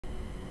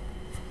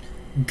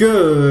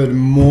Good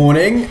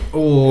morning,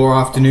 or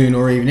afternoon,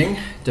 or evening,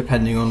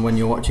 depending on when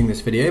you're watching this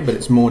video, but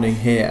it's morning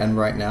here and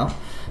right now.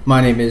 My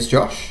name is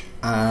Josh,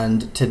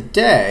 and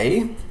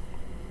today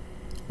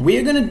we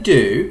are going to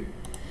do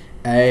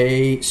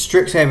a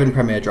Strixhaven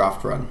Premier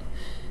Draft run.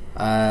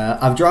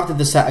 I've drafted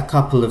the set a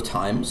couple of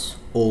times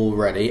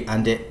already,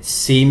 and it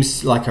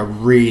seems like a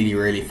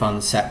really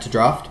fun set to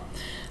draft.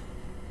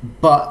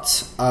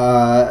 But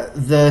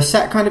the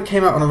set kind of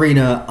came out on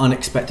Arena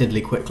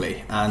unexpectedly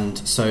quickly, and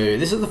so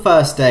this is the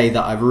first day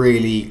that I've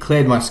really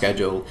cleared my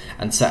schedule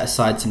and set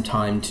aside some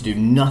time to do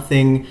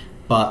nothing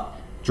but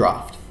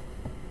draft.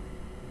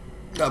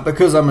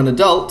 Because I'm an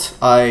adult,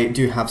 I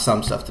do have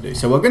some stuff to do.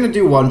 So we're going to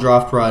do one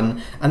draft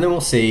run, and then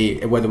we'll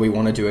see whether we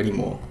want to do any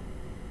more.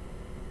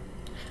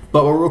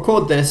 But we'll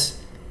record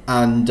this,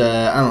 and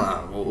I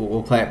don't know,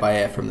 we'll play it by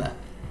ear from there.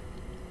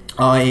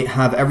 I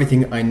have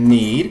everything I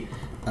need.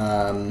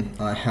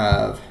 I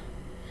have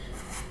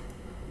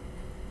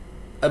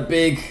a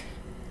big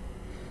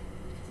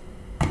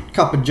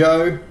cup of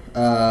joe,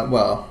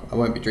 well, I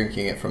won't be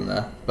drinking it from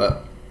there,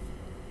 but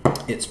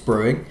it's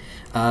brewing,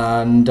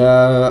 and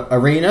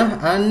Arena,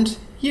 and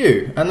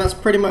you, and that's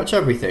pretty much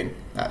everything,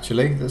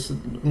 actually. There's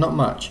not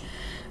much.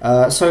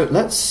 So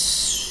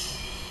let's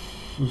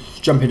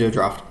jump into a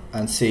draft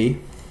and see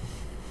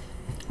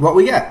what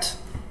we get.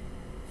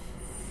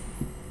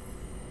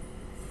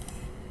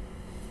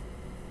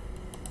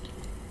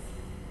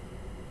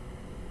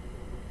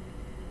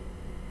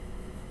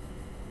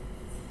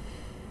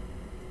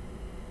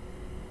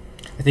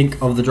 I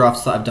think of the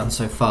drafts that I've done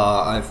so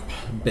far, I've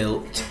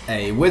built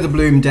a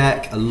Witherbloom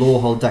deck, a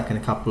Lorehold deck, and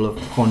a couple of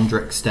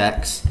Quandrix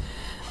decks.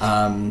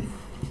 And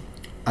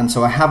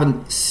so I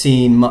haven't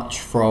seen much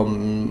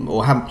from,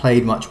 or haven't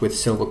played much with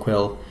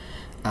Silverquill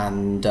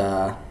and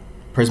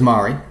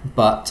Prismari,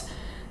 but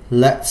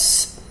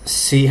let's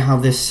see how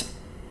this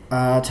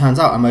turns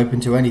out. I'm open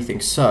to anything.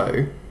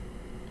 So,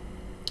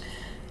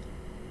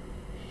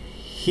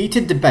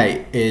 Heated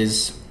Debate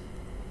is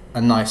a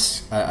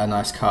nice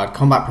card.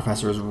 Combat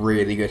Professor is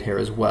really good here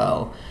as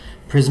well.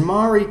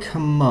 Prismari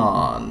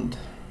Command.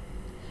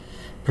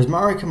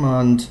 Prismari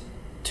Command,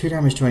 2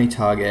 damage to any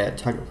target.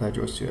 Target player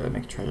draws to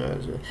make a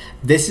treasure.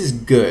 This is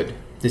good.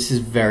 This is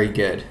very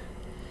good.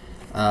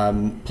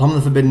 Plum of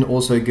the Forbidden,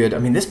 also good. I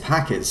mean, this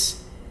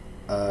pack's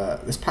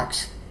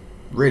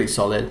really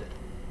solid.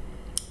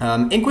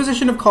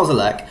 Inquisition of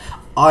Kozilek,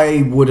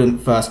 I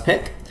wouldn't first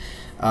pick.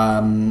 I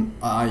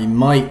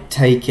might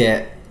take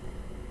it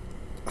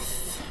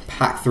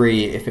pack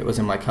 3 if it was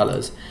in my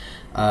colours,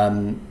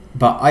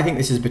 but I think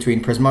this is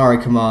between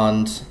Prismari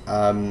Command.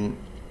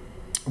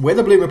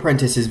 Witherbloom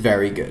Apprentice is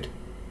very good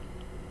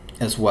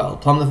as well.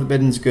 Plum of the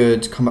Forbidden's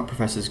good, Combat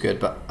Professor's good,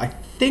 but I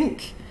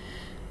think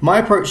my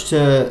approach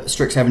to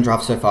Strixhaven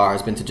Draft so far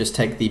has been to just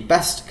take the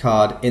best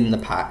card in the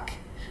pack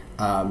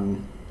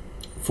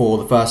for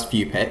the first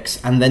few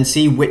picks, and then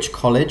see which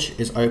college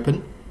is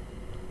open.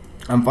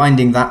 I'm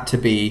finding that to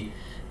be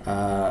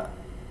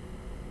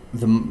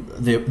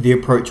the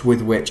approach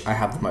with which I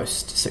have the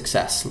most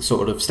success.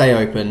 Sort of stay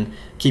open,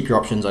 keep your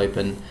options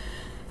open,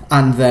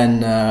 and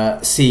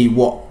then see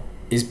what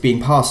is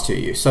being passed to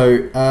you.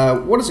 So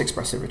what does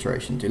Expressive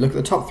Iteration do? Look at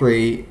the top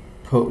 3,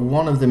 put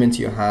one of them into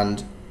your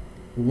hand,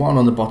 one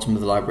on the bottom of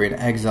the library, and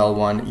exile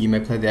one. You may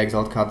play the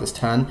exiled card this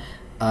turn.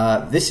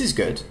 This is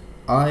good.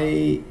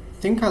 I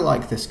think I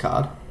like this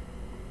card.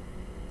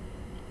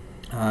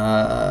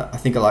 I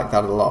think I like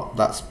that a lot.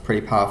 That's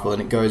pretty powerful,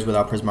 and it goes with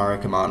our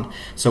Prismari Command.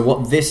 So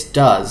what this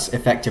does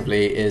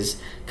effectively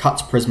is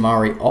cuts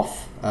Prismari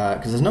off,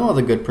 because there's no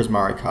other good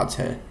Prismari cards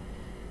here.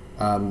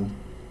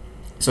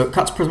 So it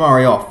cuts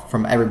Prismari off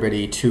from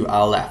everybody to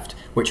our left,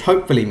 which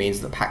hopefully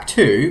means that pack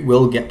 2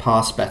 will get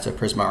past better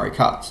Prismari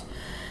cards.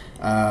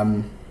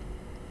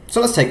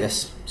 So let's take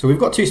this. So we've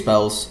got 2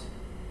 spells.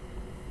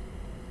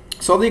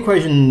 Solve the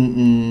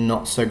equation,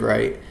 not so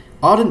great.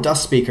 Ardent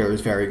Dust Speaker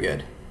is very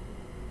good.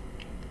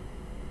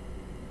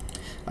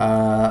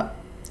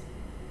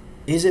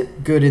 Is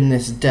it good in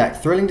this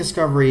deck? Thrilling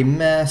Discovery,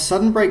 meh.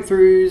 Sudden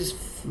Breakthroughs,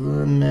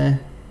 meh.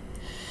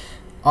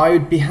 I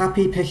would be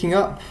happy picking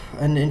up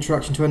an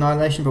Introduction to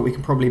Annihilation, but we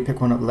can probably pick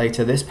one up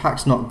later. This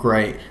pack's not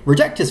great.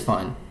 Reject is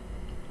fine.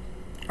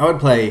 I would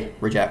play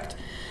Reject.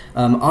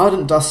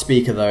 Ardent Dust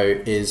Speaker,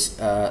 though, is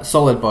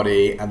solid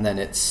body, and then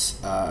it's,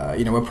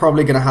 we're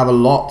probably going to have a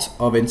lot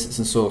of instants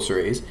and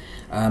sorceries.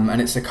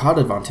 And it's a card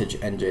advantage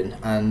engine,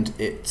 and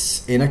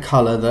it's in a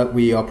colour that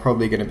we are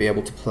probably going to be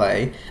able to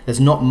play.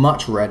 There's not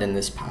much red in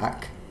this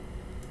pack,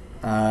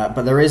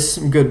 but there is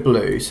some good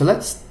blue. So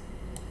let's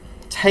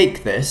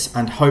take this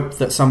and hope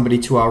that somebody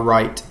to our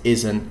right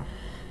isn't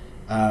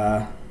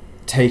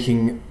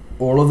taking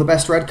all of the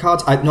best red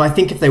cards. I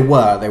think if they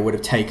were, they would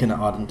have taken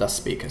Ardent Dust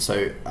Speaker.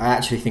 So I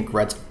actually think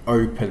red's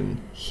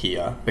open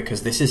here,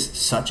 because this is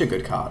such a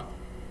good card.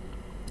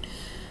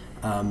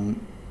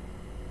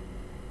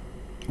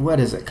 Where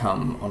does it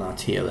come on our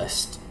tier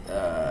list?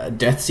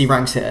 Deathsea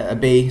ranks it at a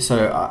B,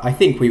 so I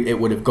think it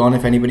would have gone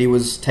if anybody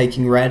was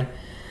taking red.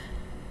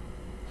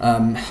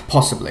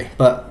 Possibly,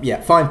 but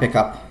yeah, fine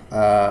pickup.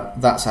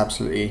 That's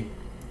absolutely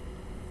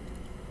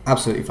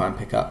absolutely fine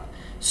pickup.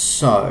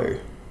 So,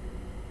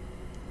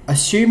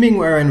 assuming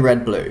we're in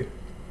red-blue,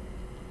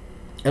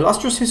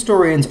 Illustrious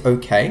Historian's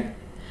okay.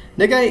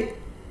 Negate,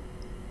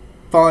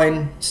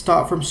 fine.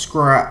 Start from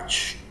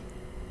scratch,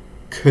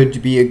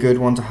 could be a good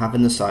one to have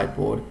in the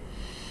sideboard.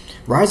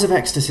 Rise of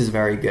Ecstasy is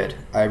very good.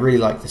 I really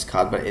like this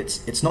card, but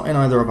it's not in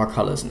either of our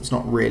colours, and it's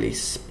not really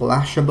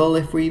splashable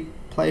if we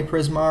play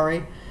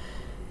Prismari.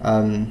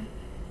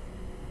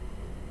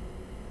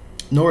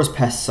 Nora's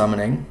Pest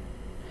Summoning.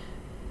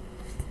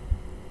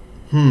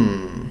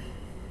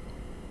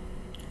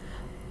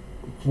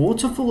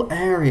 Waterfall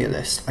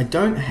Aerialist. I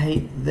don't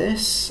hate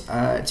this.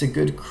 It's a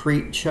good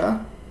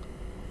creature.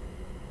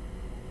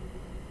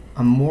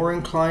 I'm more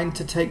inclined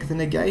to take the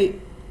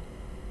negate.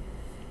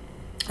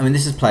 I mean,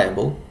 this is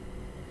playable.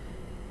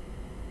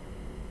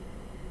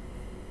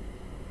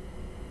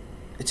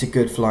 It's a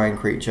good flying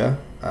creature.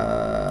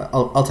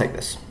 I'll take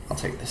this. I'll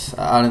take this.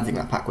 I don't think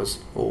that pack was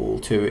all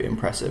too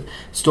impressive.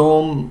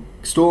 Storm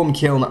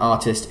Kiln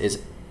Artist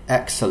is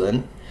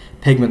excellent.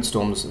 Pigment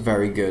Storm's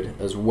very good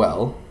as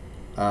well.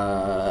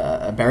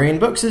 Burying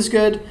Books is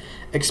good.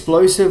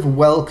 Explosive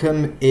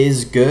Welcome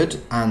is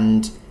good,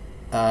 and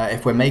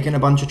if we're making a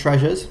bunch of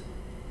treasures,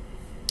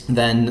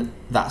 then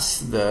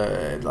that's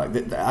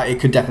it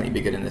could definitely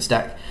be good in this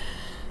deck.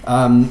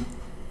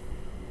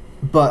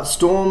 But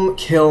Storm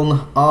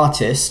Kiln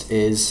Artist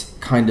is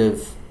kind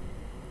of,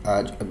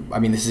 I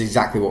mean, this is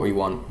exactly what we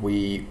want.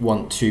 We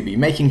want to be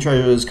making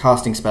treasures,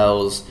 casting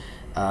spells.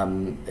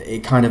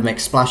 It kind of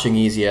makes splashing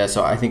easier,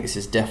 so I think this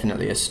is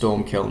definitely a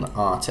Storm Kiln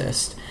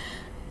Artist.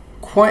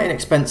 Quite an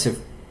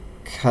expensive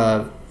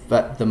curve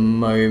at the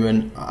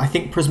moment. I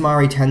think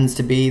Prismari tends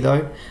to be,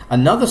 though.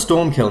 Another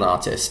Storm Kiln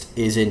Artist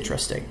is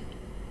interesting.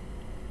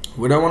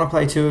 Would I want to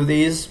play two of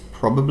these?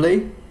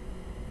 Probably.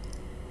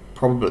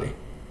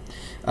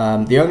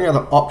 The only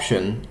other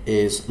option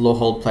is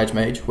Lorehold Pledge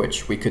Mage,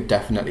 which we could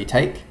definitely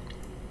take.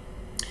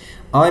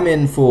 I'm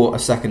in for a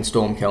second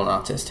Storm Kiln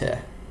Artist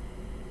here.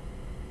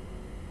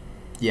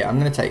 Yeah, I'm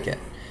going to take it.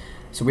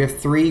 So we have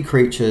 4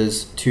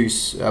 creatures, 2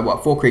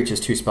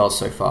 spells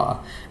so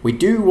far. We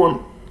do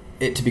want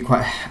it to be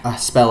quite a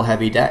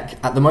spell-heavy deck.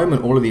 At the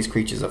moment, all of these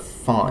creatures are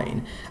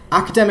fine.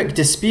 Academic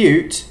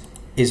Dispute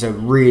is a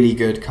really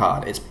good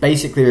card. It's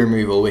basically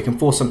removal. We can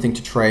force something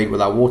to trade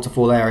with our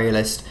Waterfall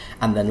Aerialist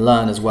and then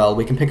learn as well.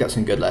 We can pick up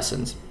some good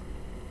lessons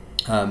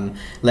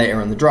later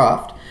in the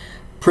draft.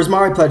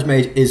 Prismari Pledge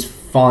Mage is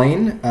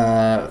fine,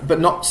 but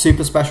not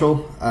super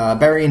special.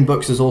 Burying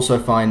Books is also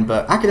fine,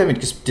 but Academic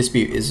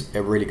Dispute is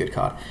a really good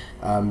card.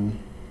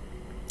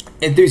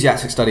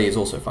 Enthusiastic Study is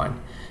also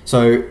fine.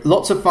 So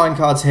lots of fine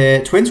cards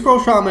here. Twin Scroll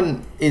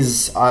Shaman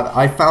is,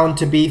 I found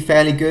to be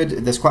fairly good.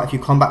 There's quite a few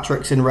combat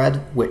tricks in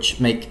red, which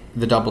make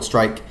the double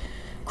strike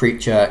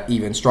creature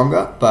even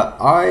stronger, but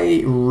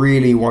I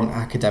really want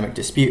Academic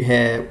Dispute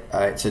here.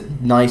 It's a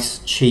nice,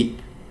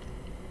 cheap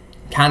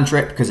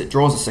cantrip because it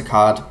draws us a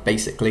card,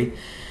 basically.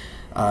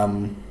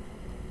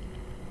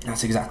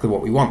 That's exactly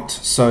what we want.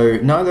 So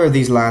neither of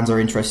these lands are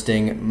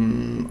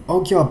interesting.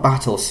 Ogyar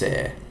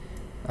Battleseer.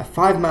 A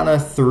 5 mana,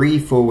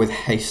 3/4 with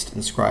haste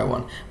and scry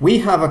 1. We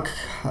have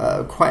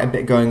quite a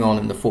bit going on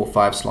in the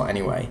 4/5 slot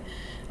anyway.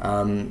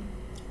 I'm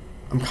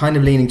kind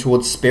of leaning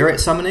towards Spirit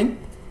Summoning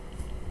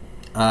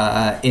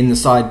in the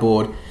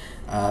sideboard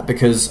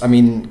because, I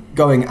mean,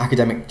 going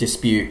Academic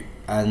Dispute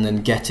and then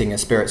getting a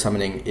Spirit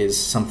Summoning is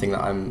something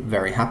that I'm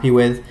very happy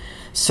with.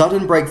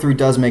 Sudden Breakthrough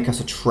does make us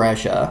a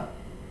treasure,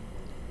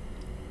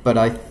 but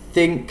I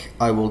think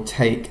I will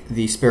take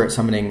the Spirit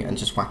Summoning and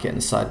just whack it in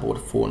the sideboard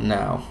for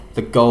now.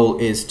 The goal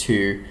is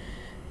to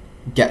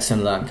get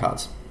some learn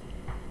cards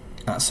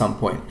at some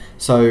point.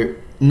 So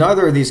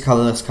neither of these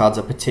colorless cards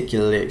are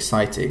particularly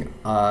exciting.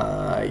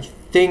 I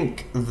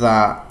think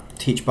that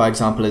Teach by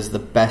Example is the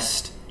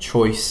best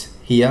choice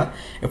here.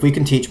 If we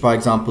can Teach by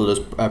Example as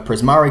a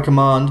Prismari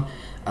command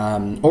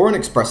or an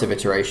expressive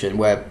iteration,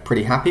 we're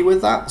pretty happy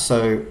with that.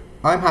 So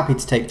I'm happy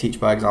to take Teach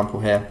by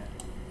Example here.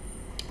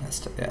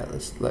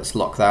 Let's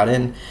lock that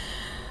in.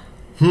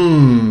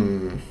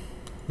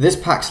 This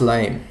pack's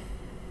lame.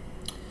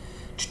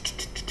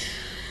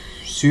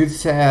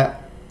 Soothsayer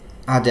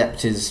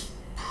Adept is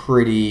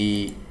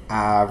pretty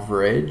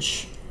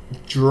average.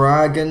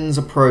 Dragon's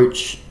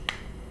Approach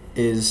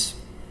is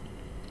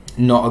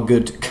not a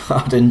good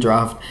card in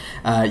draft.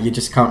 You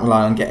just can't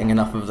rely on getting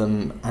enough of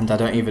them, and I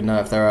don't even know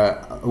if there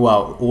are,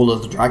 well, all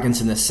of the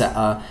dragons in this set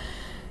are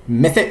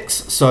mythics,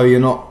 so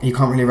you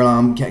can't really rely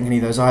on getting any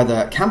of those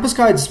either. Campus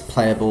Guide's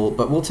playable,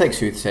 but we'll take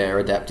Soothsayer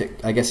Adept.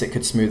 I guess it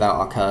could smooth out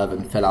our curve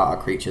and fill out our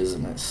creatures,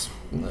 and it's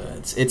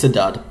a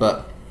dud,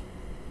 but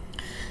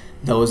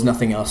there was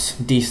nothing else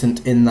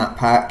decent in that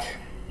pack.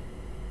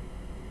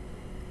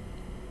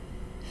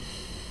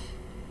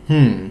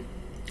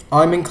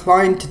 I'm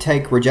inclined to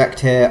take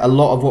Reject here. A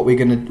lot of what we're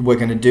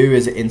gonna do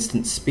is at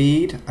instant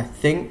speed, I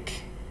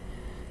think.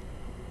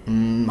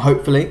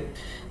 Hopefully.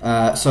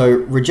 So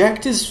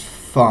Reject is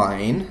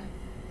fine.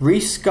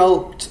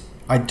 Resculpt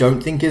I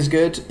don't think is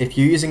good. If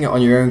you're using it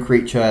on your own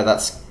creature,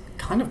 that's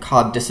kind of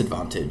card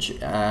disadvantage,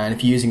 and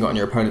if you're using it on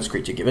your opponent's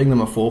creature, giving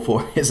them a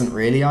 4/4 isn't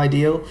really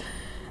ideal.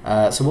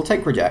 So we'll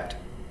take Reject.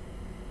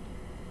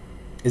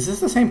 Is this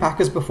the same pack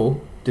as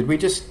before? Did we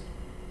just...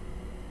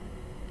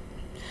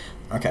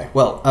 Okay,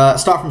 well,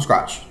 Start from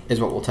Scratch is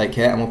what we'll take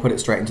here, and we'll put it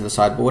straight into the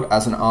sideboard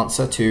as an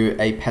answer to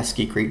a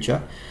pesky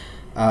creature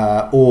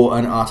or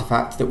an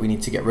artifact that we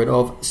need to get rid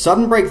of.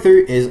 Sudden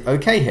Breakthrough is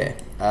okay here.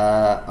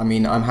 I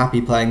mean, I'm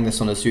happy playing this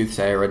on a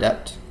Soothsayer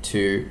Adept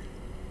to...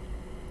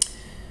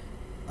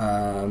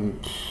 I'll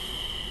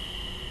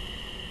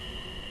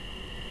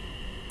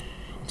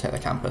take the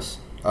Campus.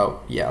 Oh,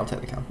 yeah, I'll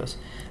take the Campus.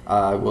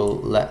 I will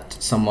let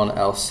someone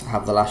else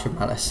have the Lash of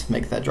Malice,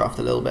 make their draft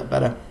a little bit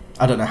better.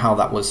 I don't know how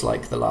that was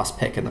like the last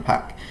pick in the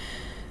pack.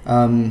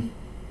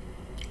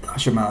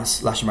 Lash of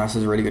Malice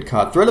is a really good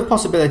card. Thrill of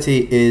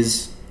Possibility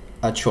is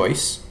a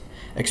choice.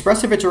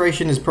 Expressive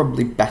Iteration is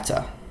probably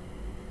better.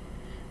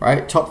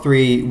 Right? Top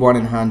 3, 1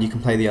 in hand, you can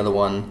play the other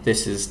one.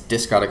 This is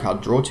discard a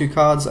card, draw 2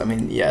 cards. I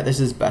mean, yeah, this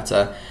is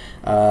better.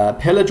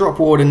 Pillar Drop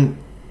Warden,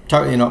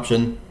 totally an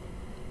option.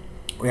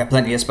 We have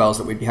plenty of spells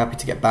that we'd be happy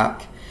to get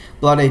back.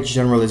 Blood Age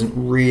General isn't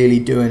really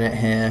doing it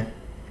here.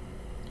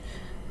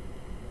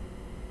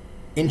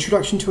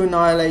 Introduction to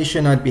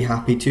Annihilation I'd be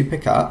happy to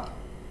pick up.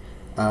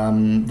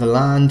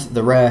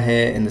 The rare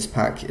here in this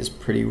pack is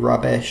pretty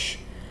rubbish.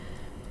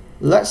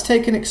 Let's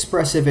take an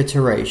Expressive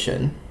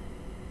Iteration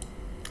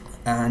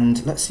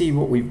and let's see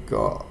what we've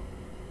got.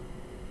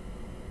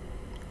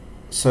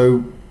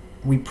 So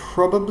we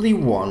probably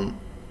want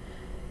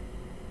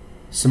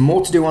some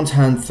more to do on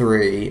turn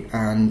 3,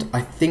 and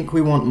I think we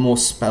want more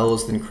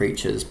spells than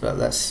creatures, but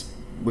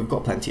we've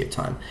got plenty of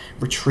time.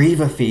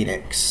 Retriever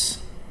Phoenix.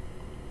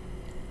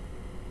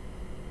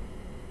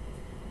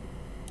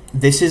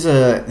 This is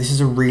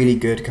a really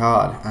good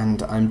card,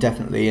 and I'm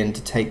definitely in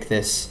to take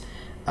this.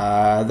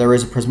 There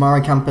is a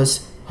Prismari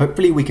Campus.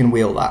 Hopefully we can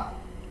wheel that,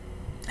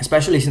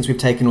 especially since we've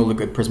taken all the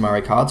good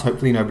Prismari cards.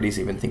 Hopefully nobody's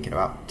even thinking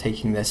about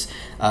taking this.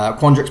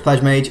 Quandrix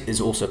Pledge Mage is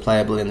also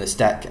playable in this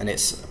deck, and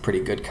it's a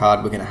pretty good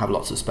card. We're going to have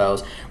lots of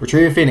spells.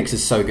 Retriever Phoenix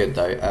is so good,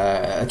 though.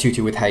 A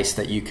 2/2 with haste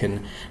that you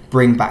can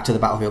bring back to the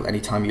battlefield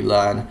anytime you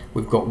learn.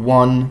 We've got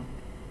 1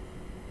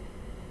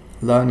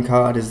 learn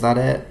card, is that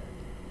it?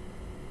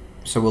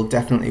 So we'll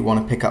definitely want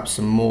to pick up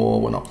some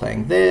more. We're not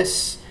playing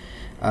this.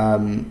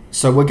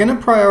 So we're going to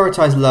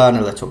prioritize learn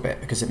a little bit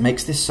because it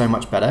makes this so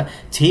much better.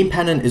 Team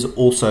Pennant is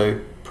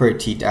also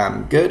pretty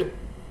damn good.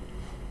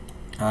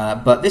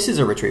 But this is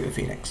a Retriever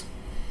Phoenix.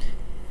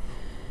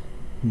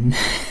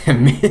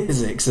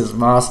 Mizzix's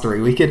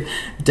Mastery. We could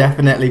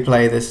definitely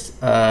play this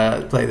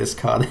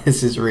card.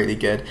 This is really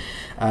good.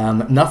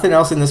 Nothing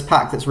else in this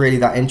pack that's really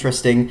that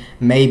interesting.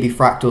 Maybe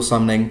Fractal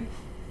Summoning.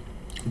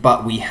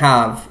 But we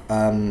have...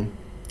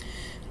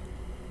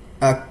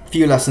 a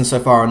few lessons so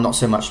far and not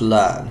so much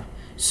learn.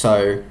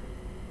 So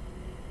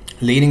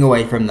leaning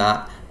away from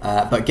that,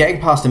 but getting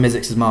past a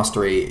Mizzix's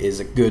Mastery is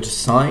a good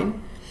sign.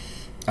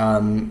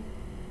 And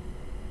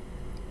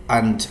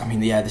I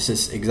mean, yeah, this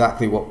is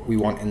exactly what we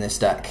want in this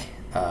deck.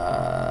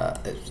 A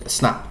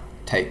Snap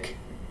Take.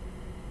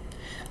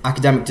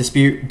 Academic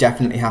Dispute,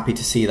 definitely happy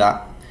to see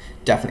that.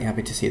 Definitely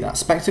happy to see that.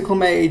 Spectacle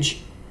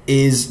Mage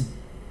is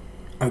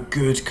a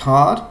good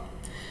card.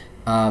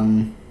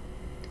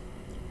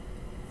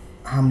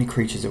 How many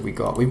creatures have we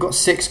got? We've got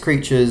 6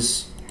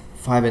 creatures,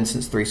 5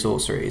 instants, 3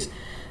 sorceries.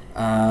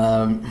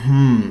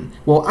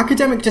 Well,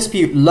 Academic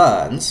Dispute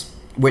learns,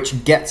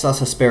 which gets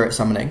us a Spirit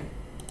Summoning,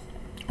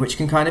 which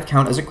can kind of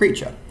count as a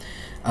creature.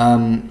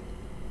 And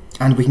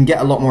we can get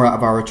a lot more out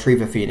of our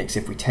Retriever Phoenix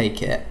if we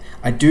take it.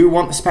 I do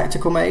want the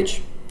Spectacle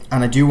Mage,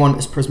 and I do want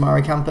this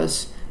Prismari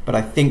Campus, but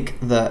I think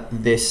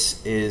that this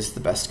is the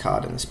best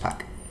card in this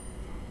pack.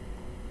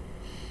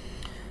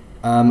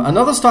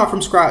 Another Start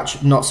from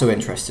Scratch, not so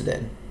interested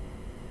in.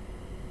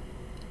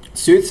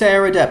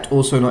 Soothsayer Adept,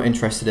 also not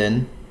interested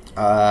in.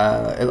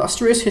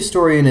 Illustrious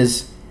Historian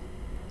is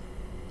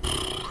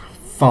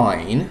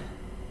fine.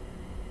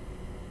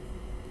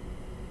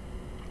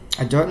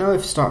 I don't know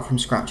if Start from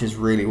Scratch is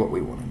really what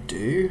we want to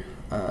do.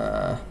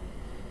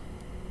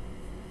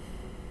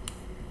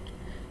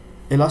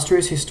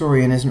 Illustrious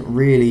Historian isn't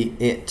really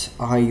it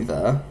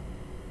either.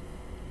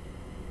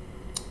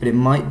 But it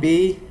might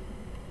be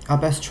our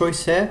best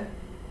choice here.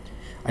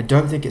 I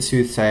don't think it's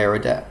Soothsayer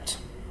Adept.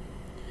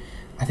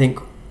 I think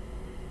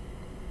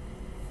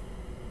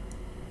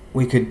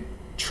we could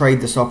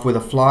trade this off with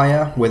a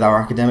flyer with our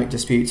Academic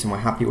Disputes, and we're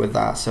happy with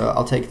that, so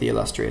I'll take the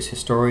Illustrious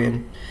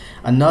Historian.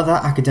 Another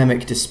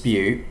Academic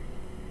Dispute.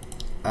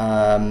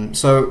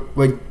 So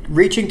we're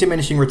reaching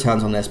diminishing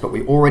returns on this, but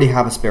we already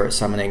have a Spirit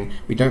Summoning.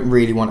 We don't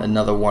really want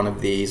another one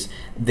of these.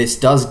 This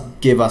does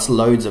give us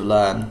loads of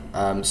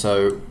learn,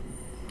 so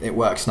it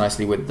works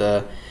nicely with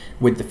the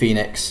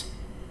Phoenix.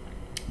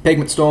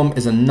 Pigment Storm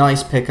is a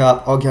nice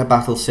pickup. Ogya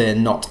Battle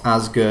Sin, not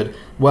as good.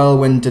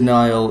 Whirlwind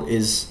Denial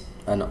is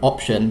an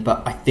option,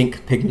 but I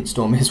think Pigment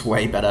Storm is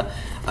way better.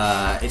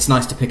 It's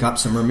nice to pick up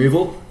some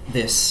removal.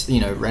 This,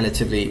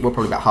 relatively, we're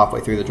probably about halfway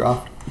through the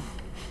draft.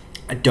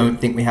 I don't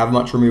think we have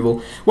much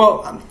removal.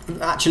 Well,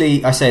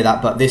 actually, I say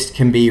that, but this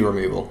can be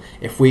removal.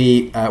 If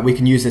we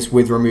can use this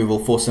with removal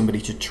for somebody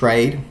to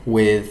trade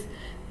with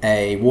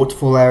a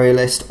Waterfall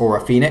Aerialist or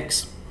a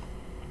Phoenix.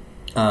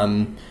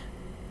 Yeah,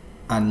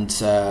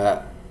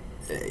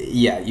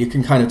 you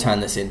can kind of turn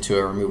this into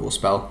a removal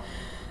spell.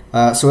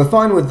 So we're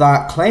fine with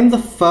that. Claim the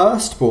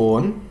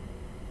Firstborn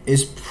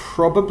is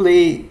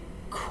probably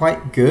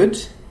quite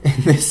good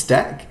in this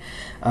deck.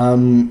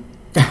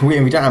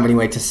 We don't have any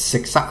way to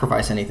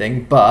sacrifice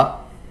anything, but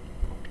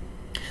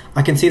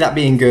I can see that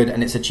being good,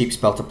 and it's a cheap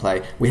spell to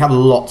play. We have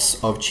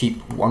lots of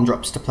cheap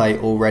 1-drops to play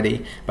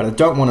already, but I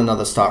don't want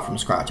another start from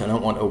scratch. I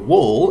don't want a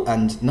wall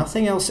and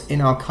nothing else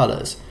in our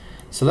colours.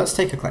 So let's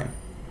take a claim.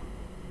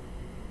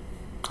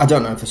 I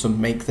don't know if this will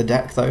make the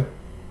deck, though.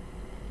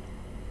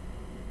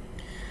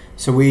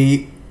 So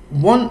we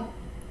want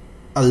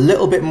a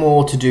little bit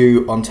more to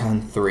do on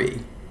turn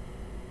 3.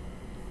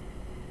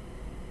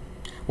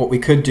 What we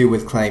could do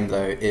with Claim,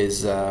 though,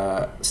 is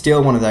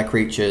steal one of their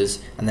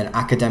creatures and then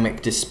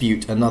Academic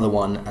Dispute another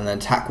one and then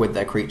attack with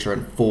their creature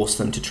and force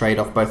them to trade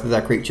off both of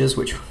their creatures,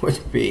 which would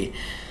be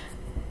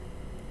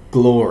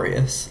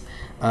glorious.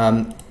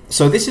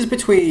 So this is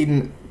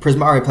between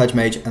Prismari, Pledge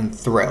Mage, and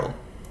Thrill.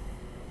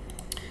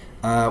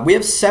 We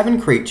have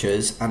 7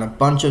 creatures and a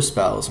bunch of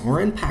spells, and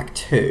we're in pack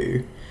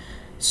 2.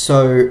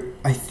 So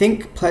I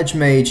think Pledge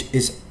Mage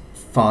is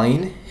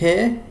fine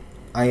here.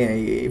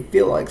 I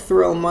feel like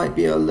Thrill might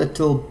be a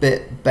little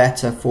bit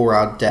better for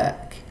our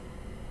deck.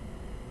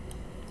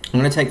 I'm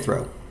going to take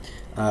Thrill,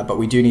 but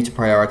we do need to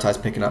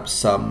prioritize picking up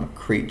some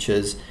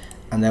creatures,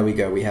 and there we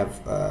go, we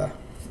have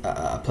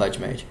a Pledge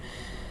Mage.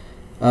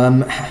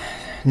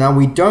 Now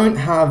we don't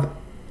have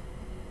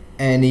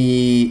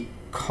any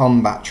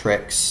combat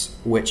tricks,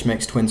 which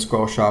makes Twin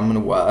Scroll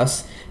Shaman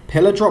worse.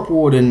 Pillar Drop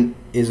Warden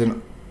is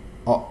an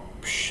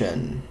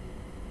option.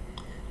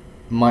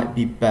 Might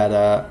be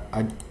better.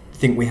 I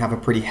think we have a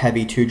pretty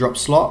heavy 2-drop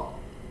slot,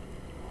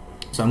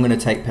 so I'm going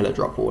to take Pillar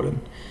Drop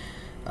Warden.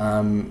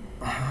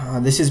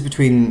 This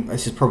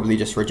is probably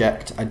just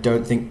reject. I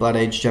don't think Blood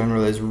Age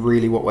General is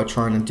really what we're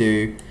trying to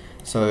do,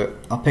 so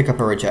I'll pick up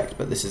a reject,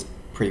 but this is a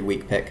pretty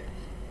weak pick.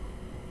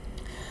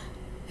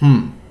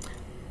 I'm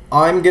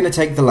going to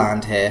take the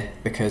land here,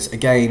 because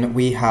again,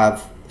 we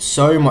have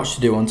so much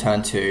to do on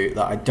turn 2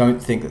 that I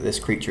don't think that this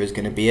creature is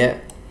going to be it.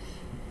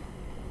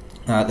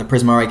 The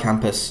Prismari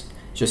Campus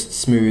just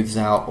smooths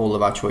out all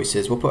of our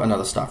choices. We'll put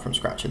another start from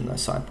scratch in the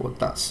sideboard,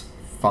 that's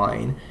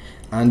fine.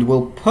 And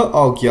we'll put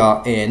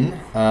Ogyar in.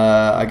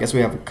 I guess we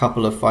have a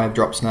couple of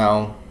 5-drops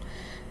now.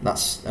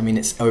 I mean,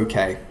 it's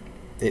okay.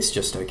 It's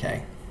just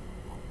okay.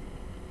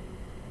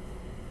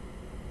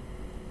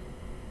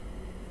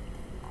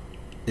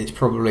 It's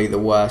probably the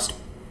worst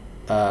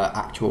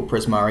actual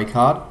Prismari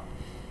card.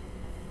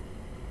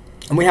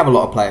 And we have a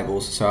lot of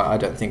playables, so I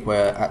don't think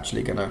we're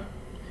actually going to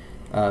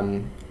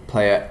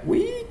play it.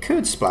 We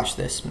could splash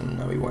this.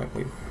 No, we won't.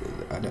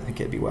 I don't think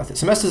it'd be worth it.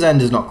 Semester's End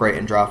is not great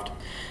in draft.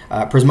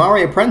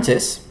 Prismari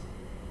Apprentice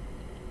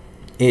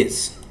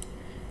is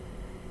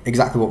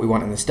exactly what we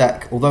want in this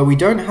deck, although we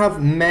don't have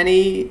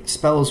many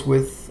spells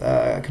with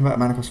convert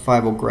mana cost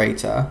 5 or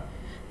greater.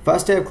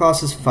 First Day of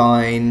Class is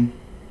fine.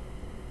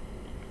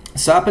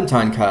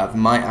 Serpentine Curve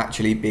might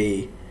actually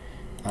be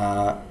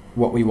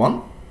what we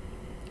want,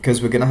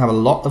 because we're going to have a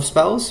lot of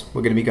spells.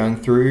 We're going to be going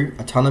through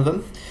a ton of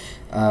them.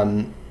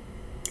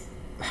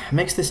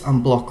 Makes this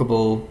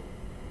unblockable.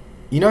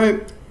 You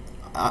know,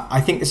 I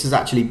think this is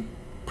actually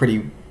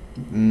pretty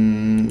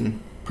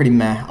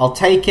meh. I'll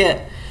take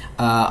it.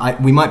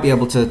 We might be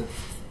able to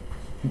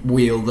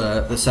wheel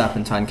the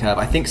Serpentine Curve.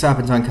 I think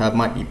Serpentine Curve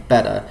might be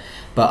better,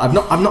 but I've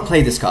not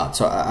played this card,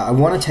 so I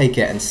want to take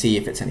it and see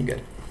if it's any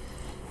good.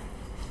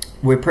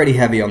 We're pretty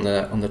heavy on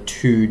the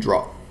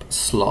 2-drop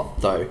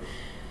slot, though.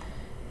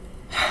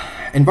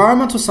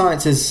 Environmental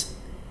Science is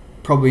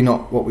probably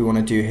not what we want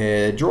to do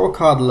here. Draw a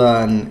card,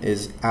 learn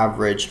is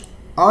average.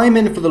 I'm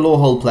in for the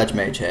Lorehold Pledge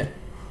Mage here.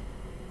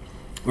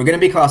 We're going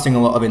to be casting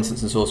a lot of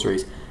instants and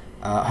sorceries,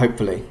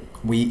 hopefully.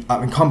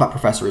 Combat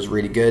Professor is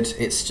really good.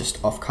 It's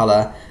just off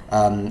color.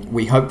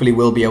 We hopefully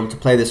will be able to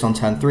play this on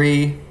turn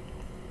 3,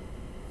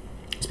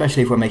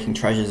 especially if we're making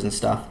treasures and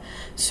stuff.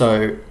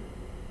 So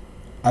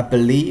I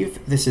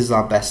believe this is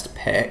our best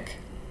pick.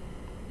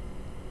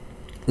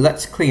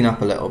 Let's clean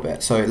up a little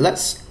bit. So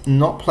let's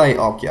not play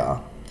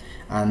Ogyar.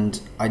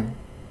 And I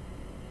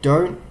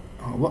don't...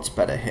 what's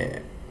better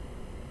here?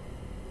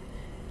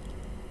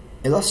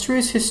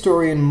 Illustrious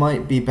Historian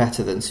might be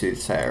better than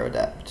Soothsayer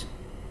Adept.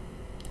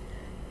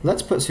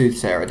 Let's put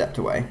Soothsayer Adept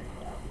away.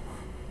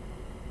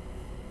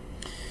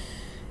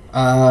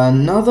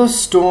 Another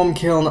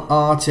Stormkiln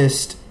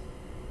Artist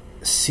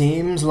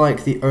seems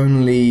like the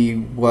only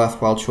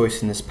worthwhile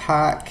choice in this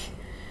pack.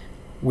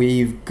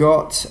 We've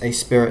got a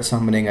Spirit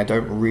Summoning. I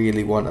don't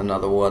really want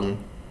another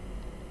one.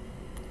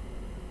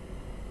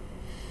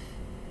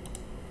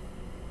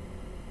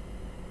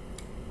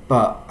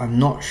 But I'm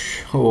not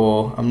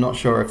sure. I'm not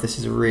sure if this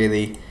is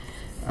really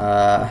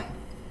a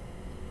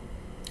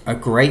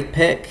great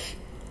pick.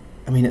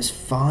 I mean, it's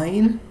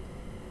fine.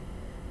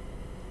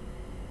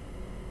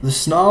 The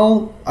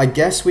Snarl, I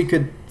guess we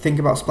could think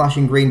about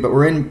splashing green, but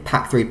we're in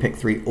pack 3, pick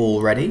 3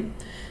 already.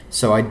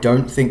 So I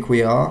don't think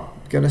we are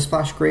going to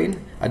splash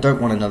green. I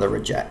don't want another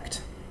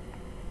reject.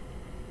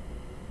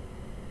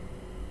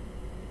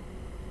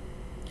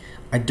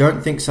 I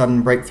don't think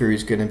Sudden Breakthrough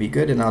is going to be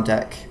good in our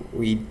deck.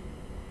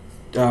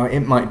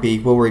 It might be.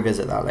 We'll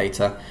revisit that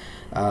later.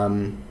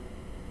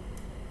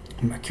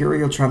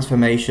 Mercurial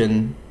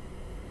Transformation,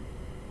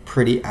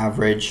 pretty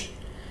average.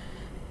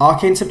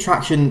 Arcane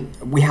Subtraction,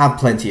 we have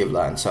plenty of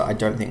Learn, so I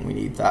don't think we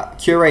need that.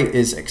 Curate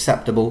is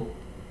acceptable.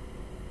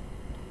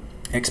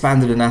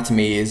 Expanded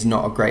Anatomy is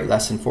not a great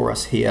lesson for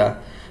us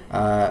here.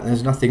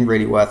 There's nothing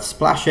really worth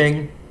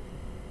splashing.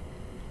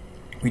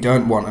 We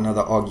don't want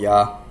another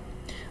Ogya.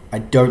 I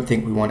don't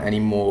think we want any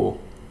more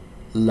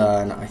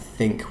Learn. I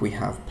think we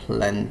have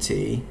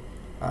plenty.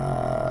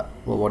 Well,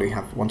 what do we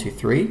have? 1, 2,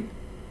 3?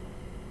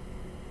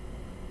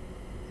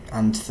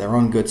 And they're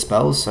on good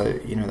spells, so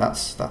you know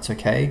that's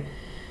okay.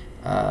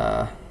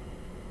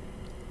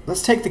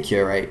 Let's take the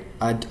Curate.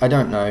 I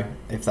don't know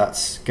if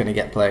that's going to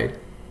get played.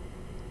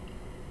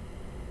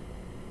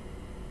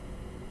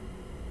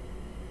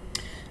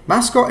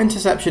 Mascot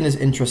Interception is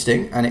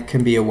interesting, and it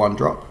can be a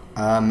 1-drop.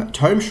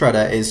 Tome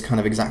Shredder is kind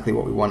of exactly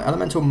what we want.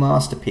 Elemental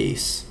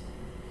Masterpiece,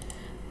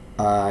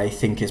 I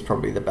think, is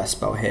probably the best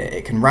spell here.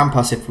 It can ramp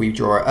us if we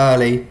draw it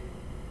early.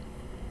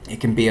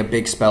 It can be a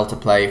big spell to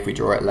play if we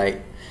draw it late.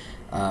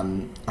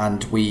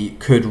 And we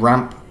could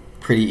ramp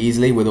pretty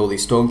easily with all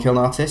these Stormkiln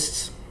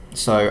artists.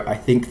 So I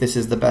think this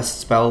is the best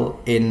spell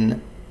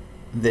in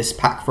this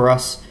pack for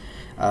us.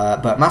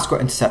 But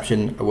Mascot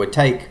Interception I would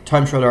take.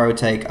 Tome Shredder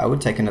I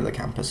would take another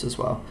Campus as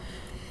well.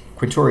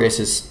 Quintorius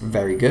is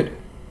very good.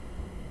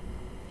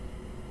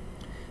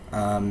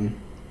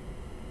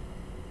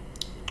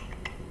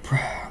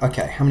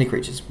 Okay, how many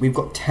creatures? We've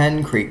got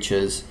 10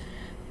 creatures.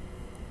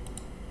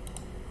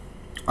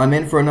 I'm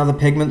in for another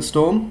Pigment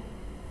Storm.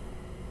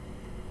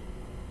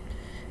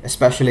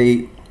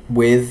 Especially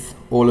with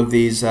all of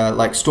these,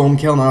 like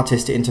Stormkiln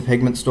Artist into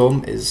Pigment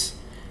Storm is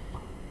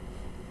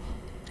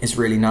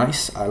really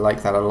nice. I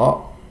like that a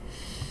lot.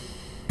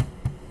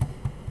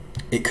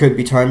 It could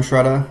be Tome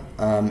Shredder.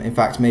 In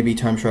fact, maybe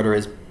Tome Shredder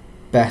is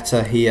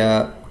better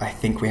here. I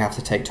think we have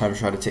to take Tome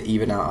Shredder to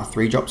even out our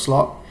 3-drop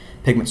slot.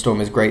 Pigment Storm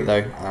is great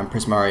though, and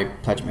Prismari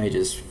Pledge Mage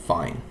is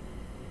fine.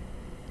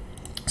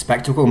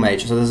 Spectacle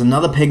Mage, so there's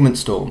another Pigment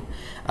Storm.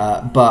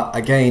 But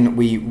again,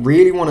 we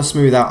really want to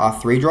smooth out our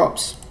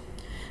 3-drops.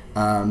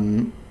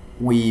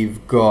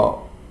 We've got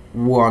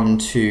 1,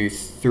 2,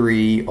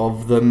 3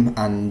 of them,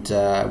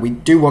 and we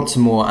do want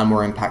some more, and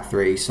we're in pack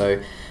 3.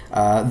 So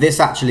this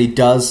actually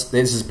this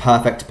is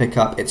perfect to pick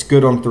up. It's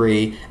good on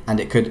 3, and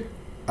it could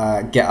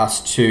get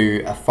us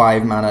to a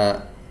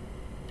 5-mana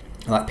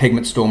like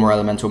Pigment Storm or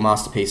Elemental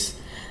Masterpiece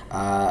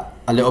a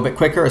little bit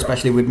quicker,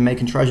 especially with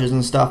making treasures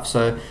and stuff.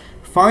 So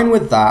fine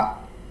with that.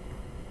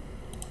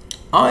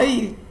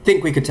 I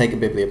think we could take a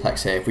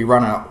Biblioplex here if we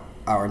run out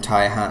our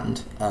entire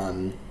hand.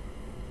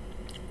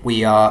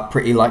 We are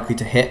pretty likely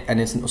to hit an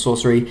instant or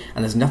sorcery,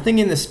 and there's nothing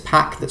in this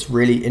pack that's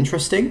really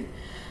interesting.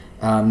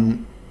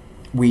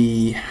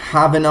 We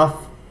have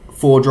enough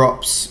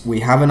 4-drops, we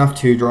have enough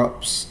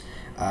 2-drops,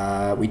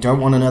 we don't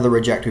want another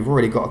reject, we've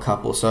already got a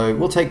couple, so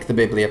we'll take the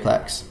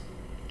Biblioplex.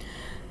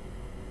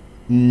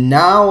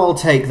 Now I'll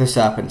take the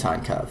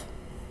Serpentine Curve.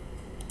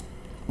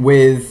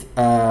 With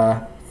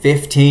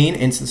 15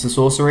 instants and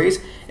sorceries,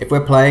 if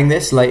we're playing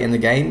this late in the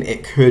game,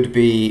 it could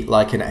be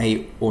like an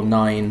 8 or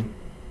 9,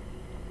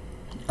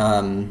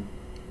 an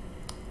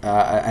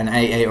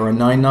 8-8 or a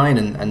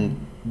 9-9,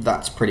 and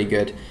that's pretty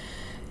good.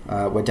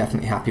 We're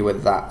definitely happy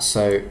with that,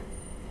 so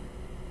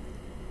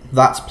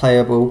that's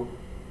playable.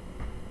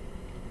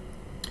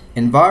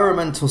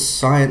 Environmental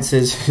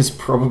Sciences is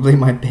probably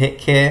my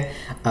pick here.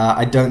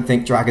 I don't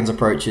think Dragon's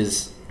Approach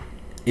is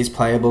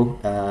playable,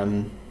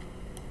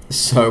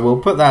 so we'll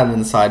put that in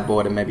the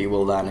sideboard and maybe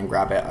we'll learn and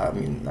grab it. I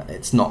mean,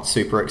 it's not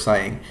super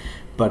exciting,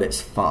 but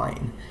it's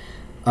fine.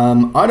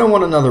 I don't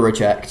want another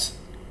reject.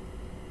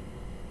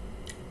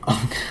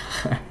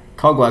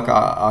 Cogwork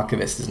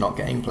Archivist is not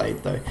getting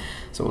played though,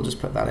 so we'll just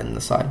put that in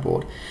the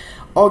sideboard.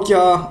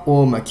 Ogya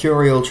or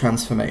Mercurial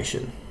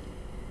Transformation.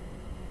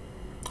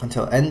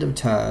 Until end of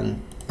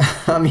turn.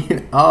 I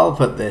mean, I'll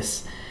put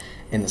this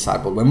in the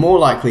sideboard. We're more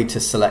likely to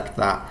select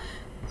that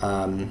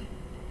from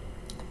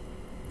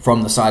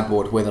the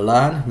sideboard with a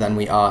learn than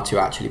we are to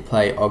actually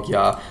play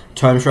Ogya.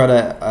 Tome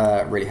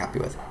Shredder, really happy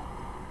with.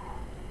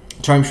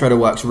 Tome Shredder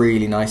works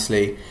really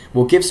nicely.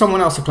 We'll give someone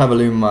else a Clever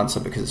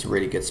Lumimancer because it's a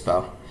really good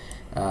spell.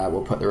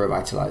 We'll put the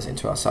Revitalize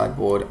into our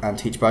sideboard, and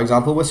Teach by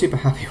Example we're super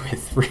happy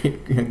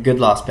with. Good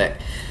last pick.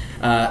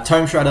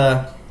 Tome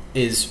Shredder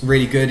is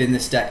really good in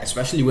this deck,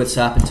 especially with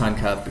Serpentine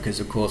Curve,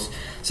 because of course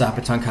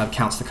Serpentine Curve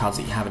counts the cards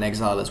that you have in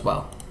exile as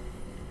well.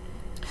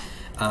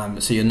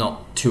 So you're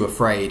not too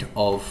afraid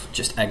of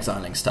just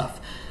exiling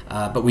stuff.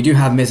 But we do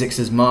have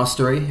Mizzix's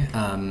Mastery,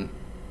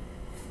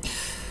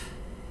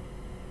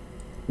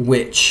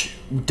 which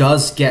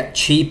does get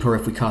cheaper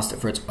if we cast it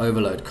for its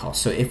overload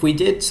cost. So if we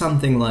did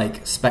something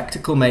like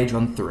Spectacle Mage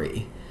on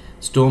 3,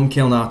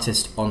 Stormkiln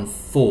Artist on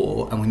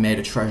 4, and we made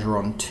a treasure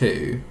on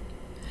 2,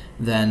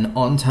 then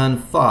on turn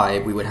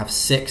 5 we would have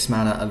 6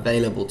 mana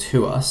available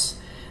to us.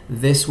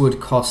 This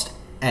would cost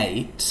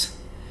 8,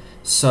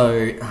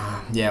 so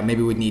yeah,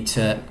 maybe we'd need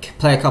to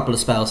play a couple of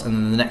spells, and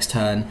then the next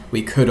turn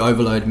we could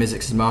overload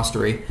Mizzix's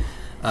Mastery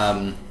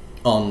on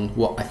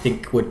what I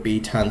think would be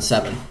turn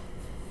 7.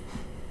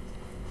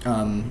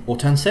 Or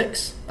turn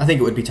 6? I think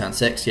it would be turn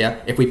 6,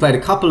 yeah. If we played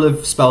a couple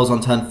of spells on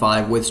turn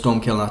 5 with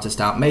Stormkiln Artist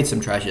out, made some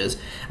treasures,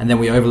 and then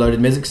we overloaded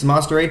Mizzix's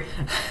Mastery,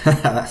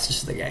 that's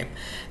just the game.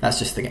 That's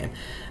just the game.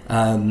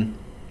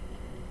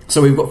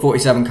 So we've got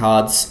 47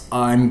 cards.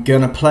 I'm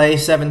going to play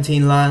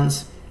 17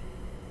 lands.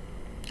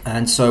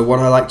 And so what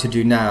I like to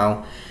do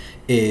now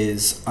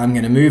is I'm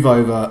going to move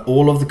over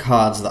all of the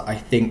cards that I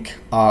think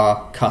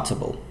are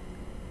cuttable.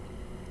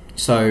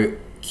 So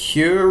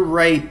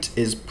Curate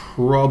is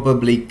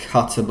probably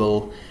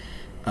cuttable,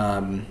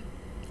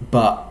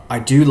 but I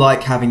do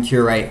like having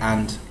Curate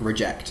and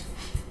Reject.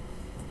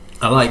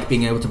 I like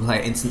being able to play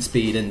at instant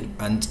speed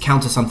and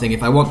counter something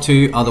if I want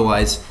to,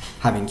 otherwise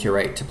having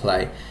Curate to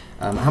play.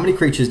 How many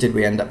creatures did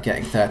we end up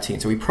getting? 13.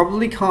 So we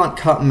probably can't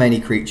cut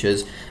many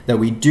creatures, though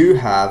we do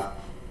have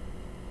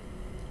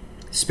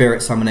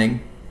Spirit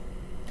Summoning.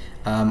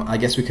 I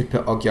guess we could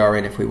put Ogyar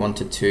in if we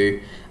wanted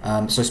to.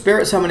 So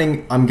Spirit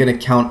Summoning I'm going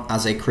to count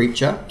as a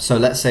creature. So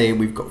let's say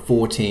we've got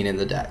 14 in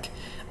the deck.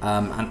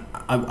 And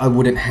I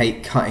wouldn't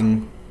hate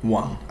cutting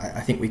 1. I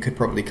think we could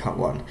probably cut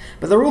 1.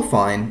 But they're all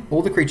fine.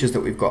 All the creatures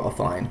that we've got are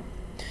fine.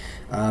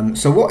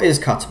 So what is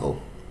cuttable?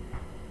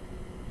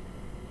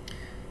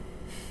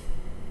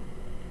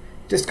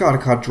 Discard a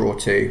card, draw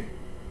 2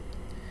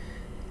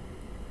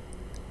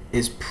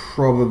 is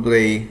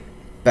probably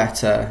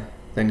better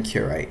than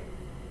Curate.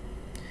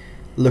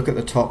 Look at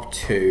the top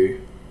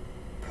 2,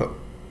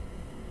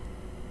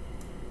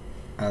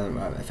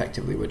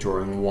 effectively we're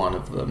drawing 1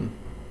 of them.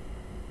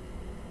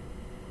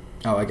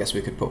 Oh, I guess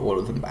we could put all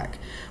of them back.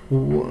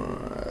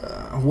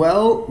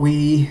 Well,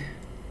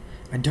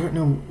 I don't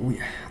know,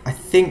 I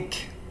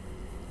think,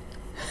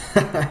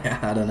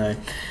 I don't know.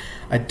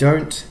 I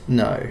don't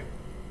know.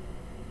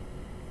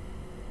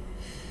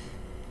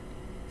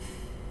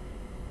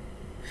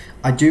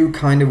 I do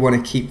kind of want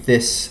to keep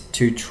this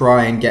to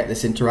try and get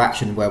this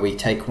interaction where we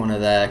take one of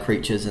their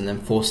creatures and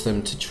then force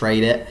them to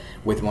trade it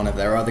with one of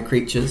their other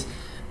creatures.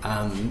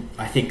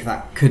 I think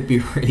that could be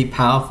really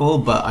powerful,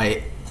 but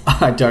I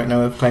don't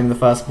know if Claim the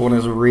Firstborn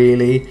is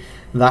really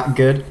that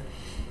good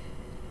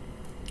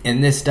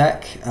in this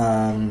deck.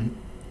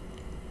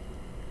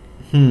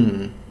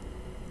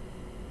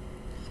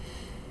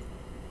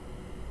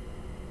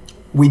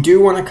 We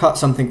do want to cut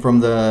something from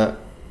the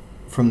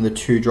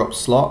 2-drop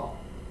slot.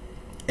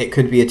 It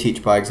could be a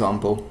Teach by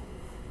Example.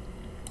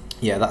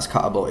 Yeah, that's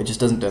cuttable. It just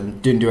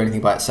didn't do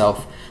anything by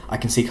itself. I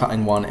can see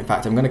cutting 1. In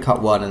fact, I'm going to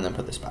cut 1 and then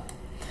put this back.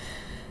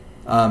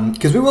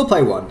 Because we will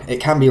play 1.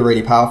 It can be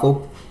really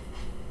powerful.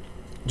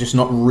 Just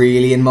not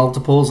really in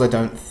multiples, I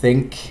don't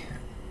think.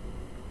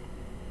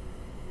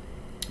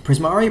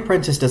 Prismari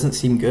Apprentice doesn't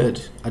seem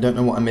good. I don't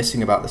know what I'm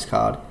missing about this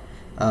card.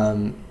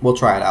 We'll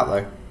try it out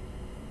though.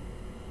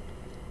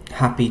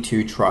 Happy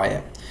to try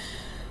it.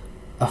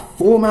 A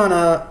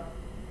 4-mana...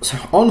 So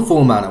on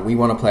 4 mana, we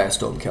want to play a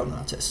Stormkiln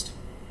Artist.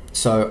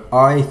 So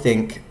I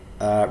think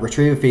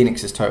Retriever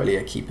Phoenix is totally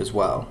a keep as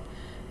well.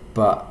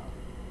 But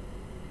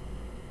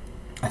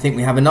I think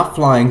we have enough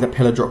flying that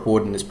Pillar Drop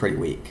Warden is pretty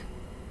weak.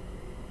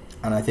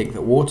 And I think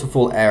that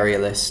Waterfall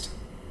Aerialist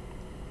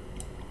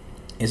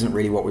isn't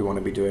really what we want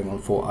to be doing on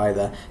 4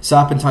 either.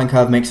 Serpentine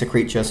Curve makes a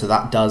creature, so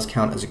that does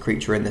count as a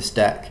creature in this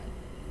deck.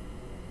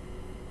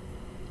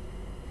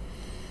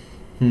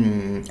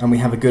 And we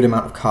have a good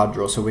amount of card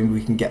draw, so maybe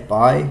we can get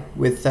by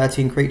with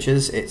 13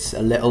 creatures. It's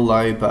a little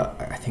low, but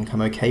I think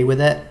I'm okay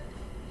with it.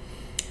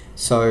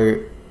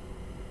 So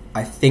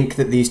I think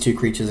that these 2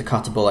 creatures are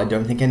cuttable. I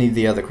don't think any of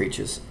the other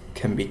creatures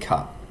can be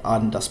cut.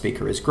 Ardent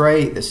Dustspeaker is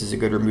great. This is a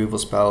good removal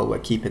spell. We're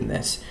keeping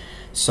this.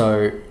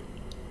 So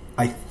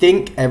I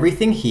think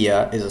everything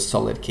here is a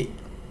solid keep.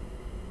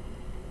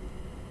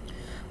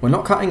 We're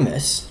not cutting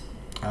this.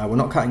 We're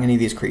not cutting any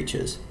of these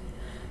creatures.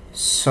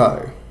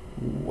 So...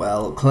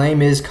 well, Claim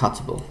is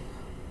cuttable.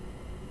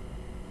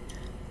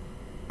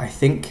 I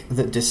think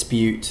that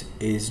Dispute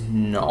is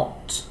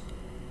not.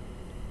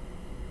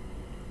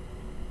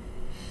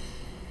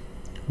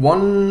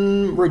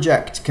 1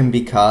 Reject can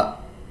be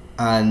cut,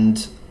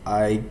 and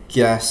I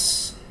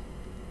guess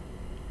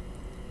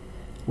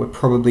we're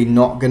probably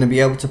not going to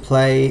be able to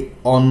play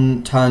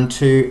on turn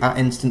 2 at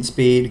instant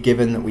speed,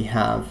 given that we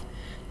have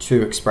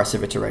 2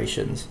 Expressive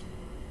Iterations.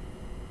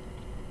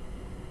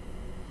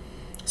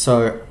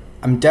 So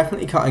I'm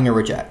definitely cutting a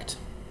Reject.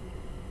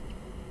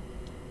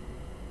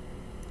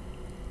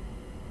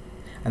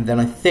 And then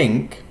I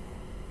think,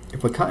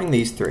 if we're cutting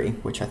these 3,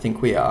 which I think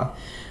we are,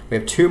 we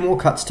have 2 more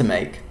cuts to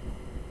make.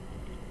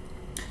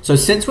 So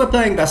since we're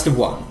playing best of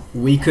 1,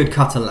 we could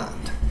cut a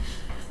land.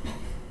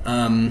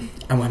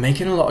 And we're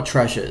making a lot of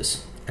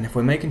treasures. And if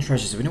we're making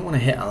treasures, we don't want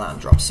to hit a land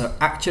drop. So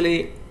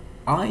actually,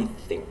 I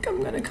think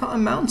I'm going to cut a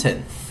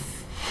mountain.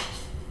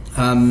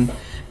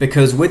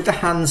 because with the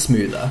hand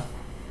smoother,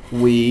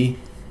 we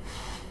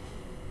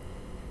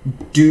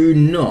do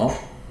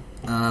not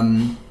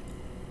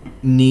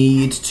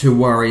need to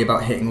worry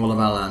about hitting all of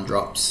our land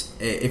drops.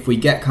 If we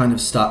get kind of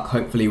stuck,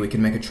 hopefully we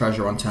can make a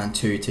treasure on turn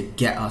 2 to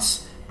get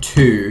us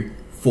to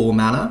 4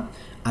 mana.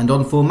 And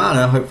on 4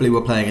 mana, hopefully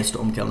we're playing a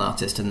Stormkiln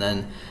Artist, and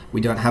then we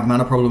don't have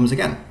mana problems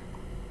again.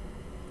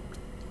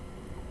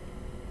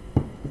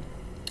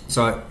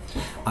 So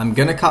I'm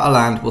going to cut a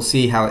land, we'll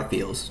see how it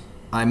feels.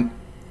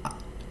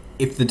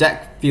 If the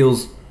deck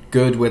feels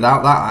good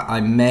without that, I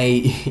may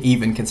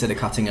even consider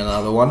cutting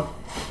another one.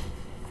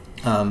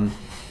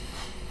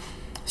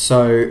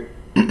 So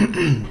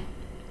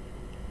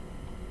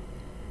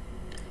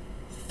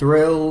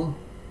Thrill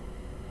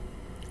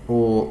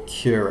or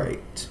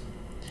Curate?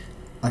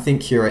 I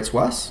think Curate's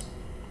worse.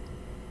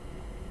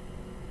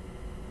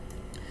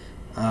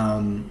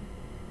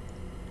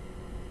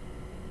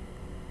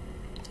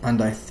 And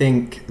I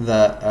think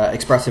that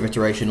Expressive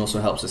Iteration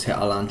also helps us hit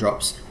our land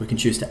drops. We can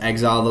choose to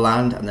exile the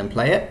land and then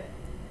play it.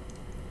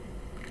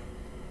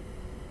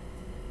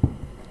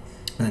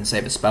 And then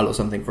save a spell or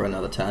something for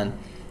another turn.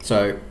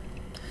 So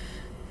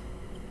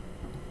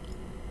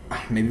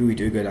maybe we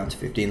do go down to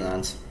 15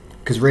 lands.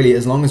 Because really,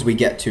 as long as we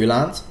get 2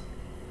 lands,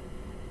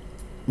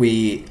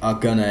 we are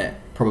gonna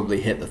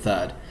probably hit the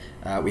third.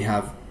 We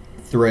have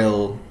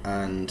Thrill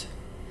and...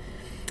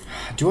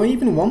 Do I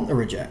even want the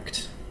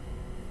Reject?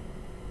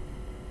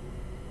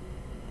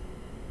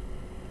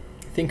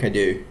 I think I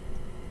do.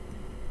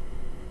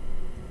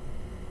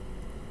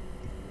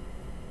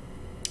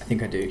 I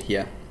think I do,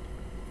 yeah.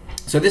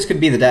 So this could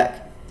be the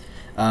deck.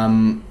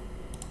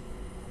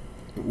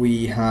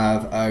 We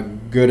have a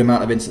good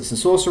amount of instants and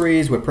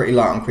sorceries. We're pretty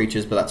light on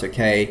creatures, but that's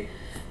okay.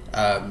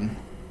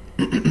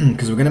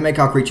 Because we're going to make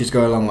our creatures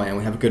go a long way, and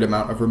we have a good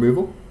amount of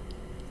removal.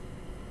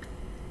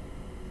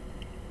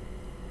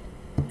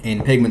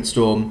 In Pigment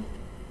Storm,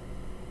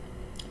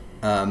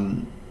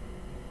 the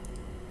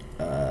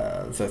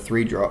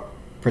 3-drop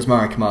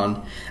Prismari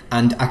Command,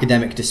 and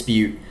Academic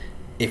Dispute,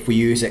 if we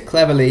use it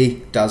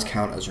cleverly, does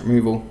count as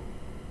removal.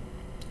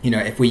 You know,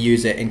 if we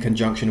use it in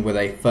conjunction with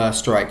a First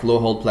Strike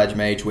Lorehold Pledge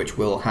Mage, which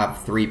will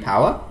have 3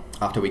 power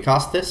after we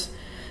cast this,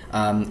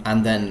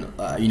 and then,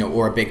 you know,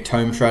 or a big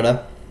Tome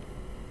Shredder.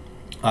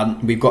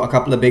 We've got a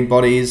couple of big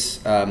bodies.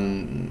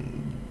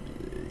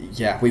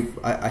 Yeah,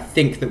 I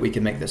think that we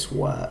can make this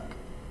work.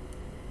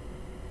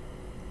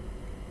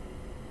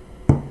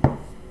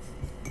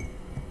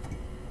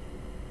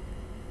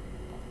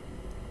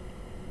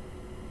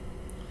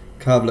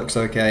 Curve looks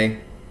okay.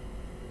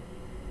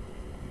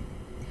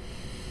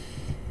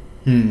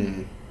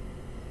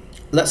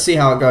 Let's see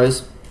how it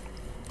goes.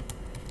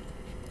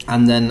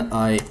 And then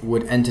I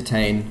would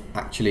entertain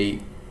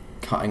actually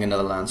cutting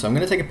another land. So I'm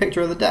going to take a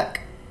picture of the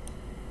deck.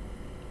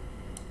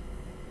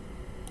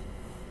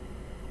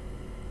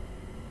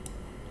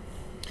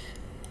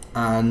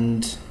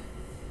 And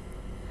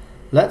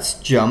let's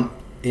jump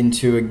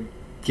into a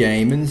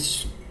game and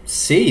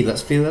see.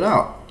 Let's feel it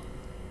out.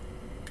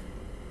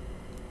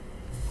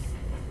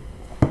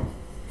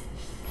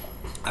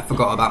 I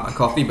forgot about my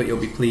coffee, but you'll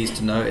be pleased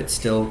to know it's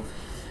still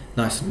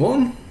nice and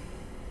warm.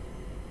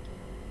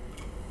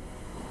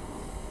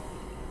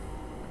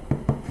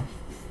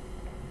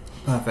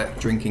 Perfect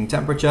drinking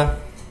temperature,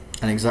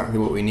 and exactly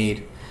what we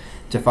need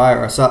to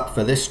fire us up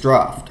for this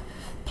draft.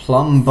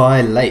 Plum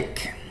by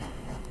Lake.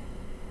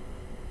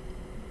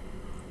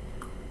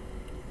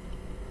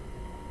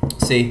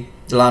 See,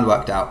 the land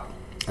worked out,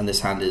 and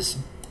this hand is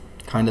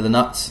kind of the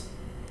nuts.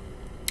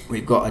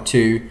 We've got a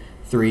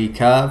 2/3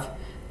 curve.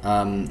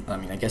 I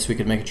mean, I guess we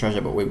could make a treasure,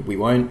 but we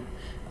won't.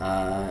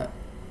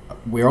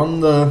 We're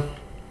on the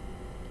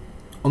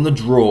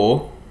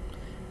draw,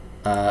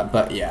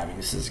 but yeah, I mean,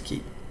 this is a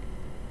keep.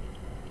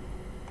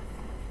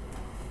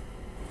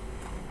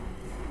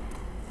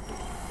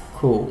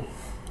 Cool.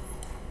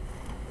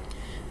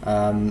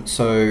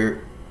 So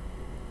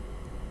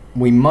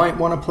we might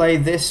want to play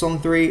this on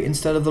 3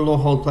 instead of the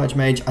Lorehold Pledge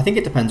Mage. I think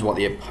it depends what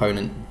the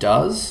opponent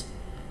does.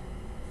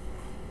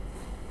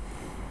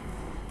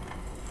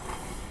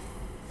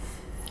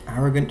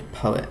 Arrogant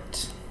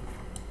Poet.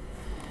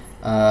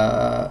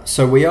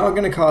 So we are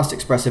going to cast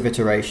Expressive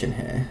Iteration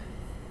here.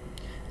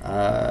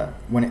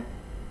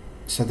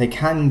 So they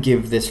can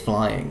give this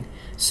flying.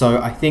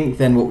 So I think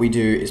then what we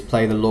do is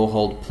play the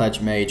Lorehold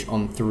Pledge Mage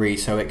on 3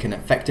 so it can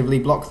effectively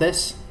block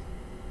this.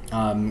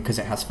 Because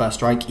it has First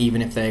Strike,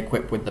 even if they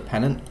equip with the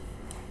Pennant.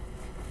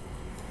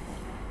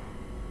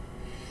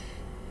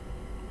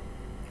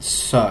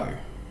 So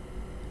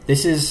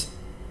this is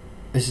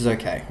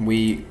okay.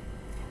 We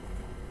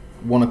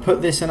want to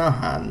put this in our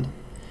hand.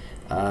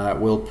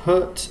 We'll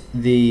put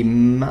the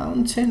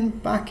mountain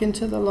back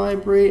into the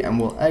library, and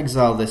we'll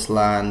exile this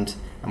land,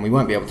 and we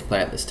won't be able to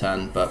play it this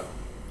turn, but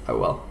oh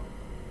well.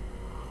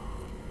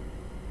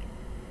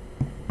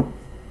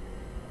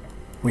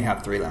 We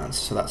have 3 lands,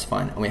 so that's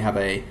fine, and we have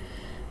a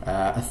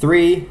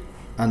 3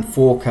 and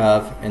 4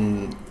 curve. I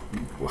mean,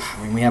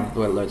 we have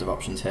loads of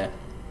options here.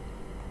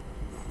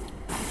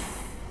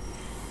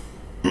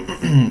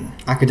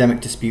 Academic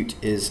Dispute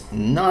is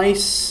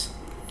nice.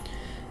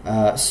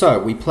 So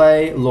we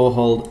play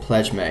Lawhold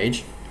Pledge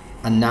Mage,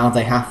 and now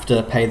they have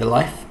to pay the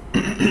life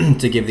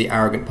to give the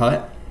Arrogant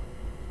Poet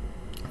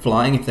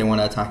flying if they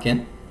want to attack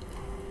in.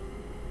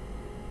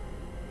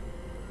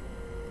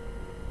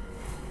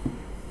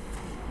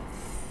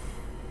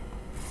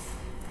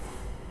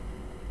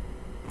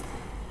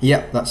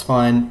 Yep, that's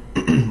fine.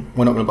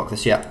 We're not going to block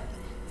this yet.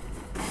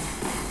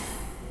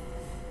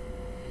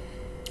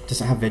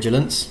 Does it have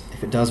Vigilance?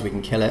 If it does, we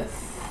can kill it.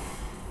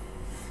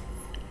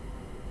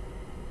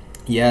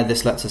 Yeah,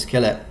 this lets us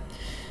kill it.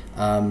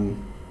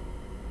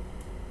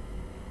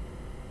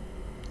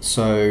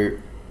 So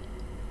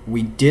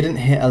we didn't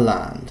hit a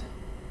land,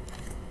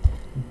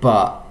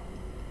 but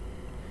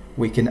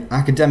we can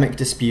Academic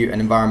Dispute and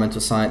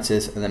Environmental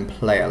Sciences and then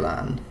play a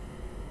land.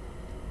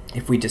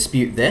 If we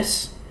dispute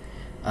this,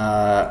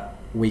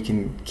 we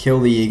can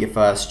kill the Eager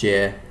First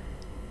Year.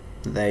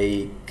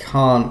 They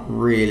can't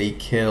really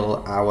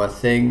kill our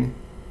thing.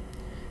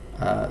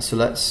 So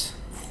let's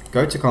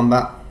go to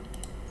combat,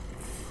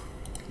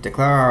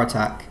 declare our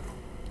attack,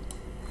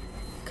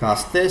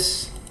 cast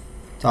this,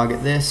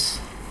 target this.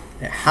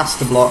 It has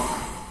to block.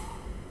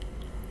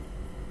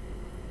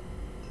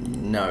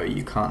 No,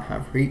 you can't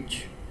have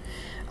reach.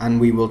 And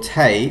we will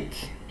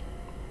take...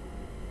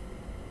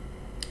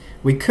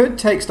 We could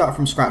take Start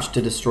from Scratch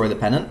to destroy the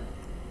Pennant,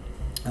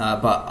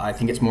 but I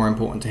think it's more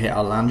important to hit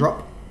our land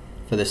drop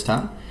for this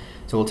turn.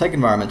 So we'll take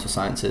Environmental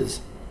Sciences.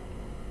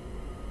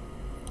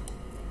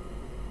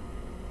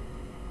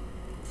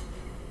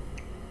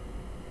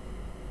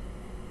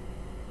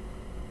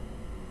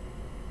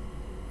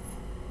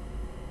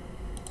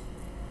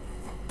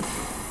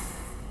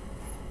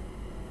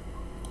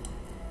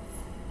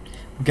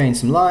 Gain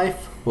some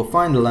life, we'll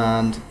find a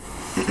land,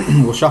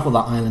 we'll shuffle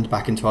that island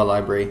back into our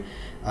library.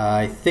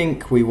 I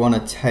think we want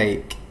to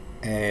take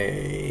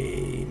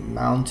a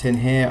mountain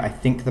here. I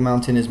think the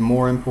mountain is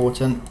more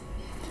important.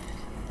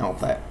 I'll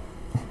play it.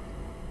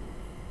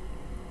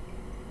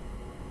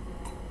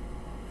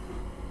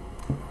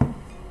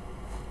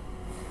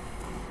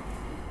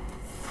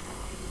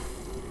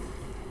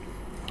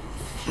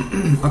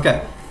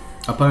 Okay,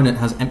 opponent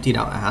has emptied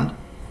out their hand.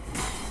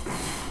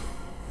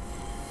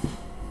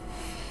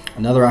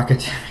 Another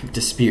Academic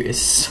Dispute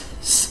is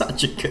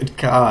such a good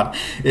card.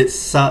 It's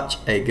such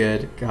a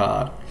good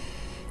card.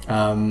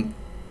 I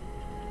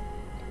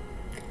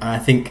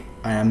think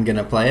I am going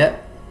to play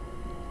it.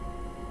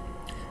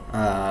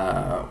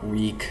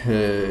 We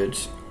could...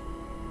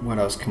 What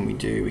else can we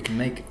do? We can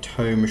make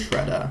Tome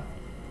Shredder.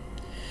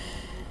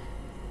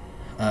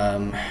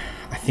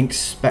 I think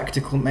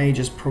Spectacle Mage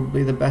is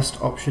probably the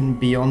best option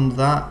beyond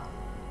that.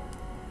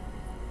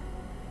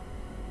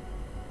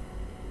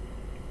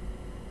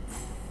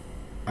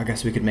 I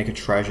guess we could make a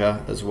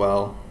treasure as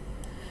well.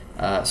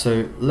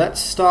 So let's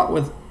start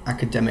with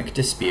Academic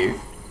Dispute.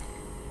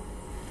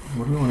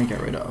 What do we want to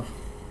get rid of?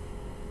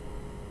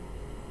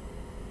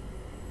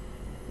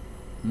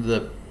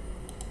 The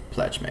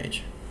Pledge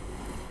Mage.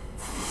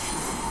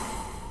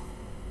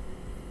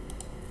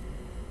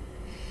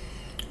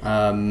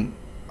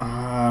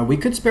 We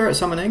could Spirit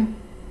Summoning,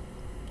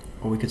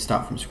 or we could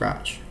Start from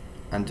Scratch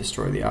and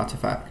destroy the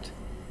artifact.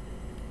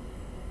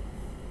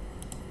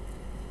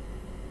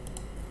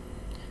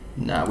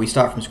 No, we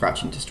Start from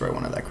Scratch and destroy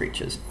one of their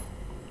creatures.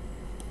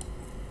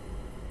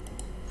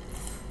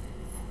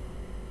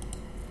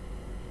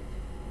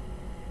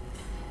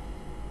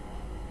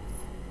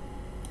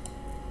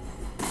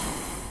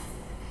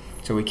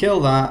 So we kill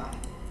that,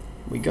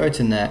 we go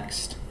to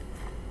next,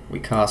 we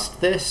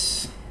cast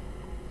this,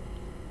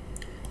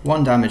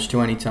 1 damage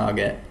to any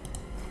target,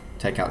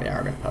 take out the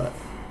Arrogant Poet.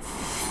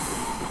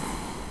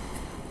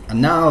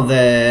 And now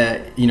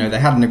they're, you know, they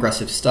had an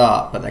aggressive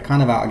start, but they're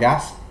kind of out of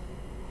gas.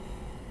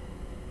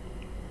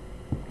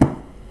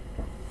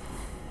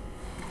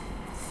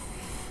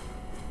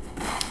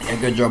 Yeah,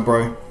 good job,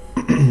 bro.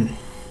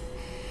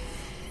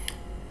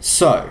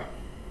 So,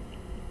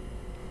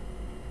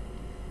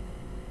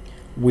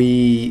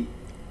 we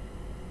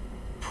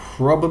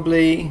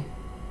probably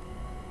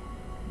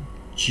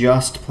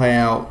just play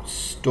out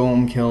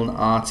Stormkiln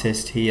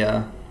Artist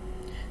here.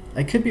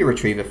 It could be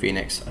Retriever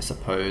Phoenix, I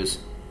suppose.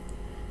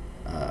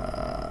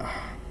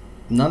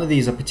 None of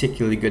these are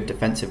particularly good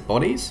defensive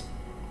bodies.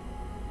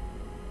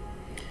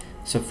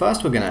 So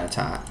first we're going to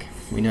attack.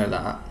 We know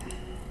that.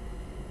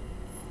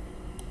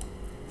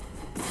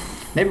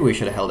 Maybe we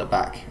should have held it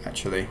back,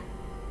 actually.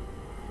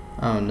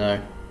 Oh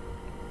no.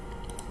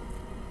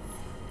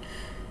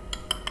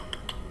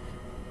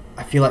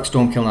 I feel like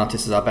Stormkiln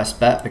Artist is our best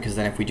bet, because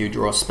then if we do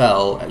draw a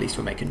spell, at least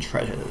we're making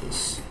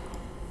treasures.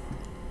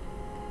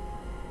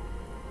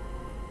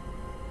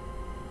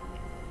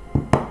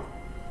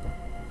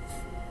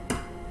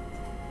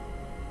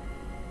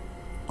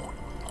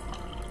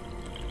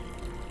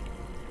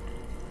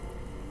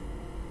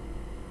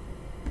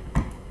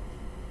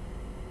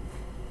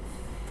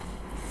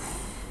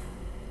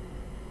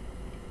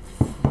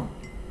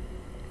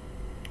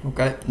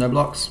 Okay, no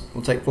blocks.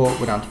 We'll take 4,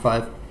 we're down to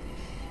 5.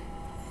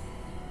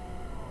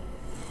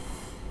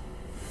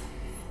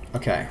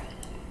 Okay.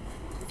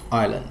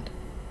 Island.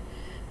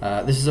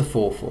 This is a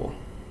 4/4.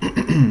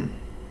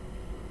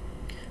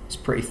 It's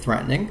pretty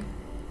threatening.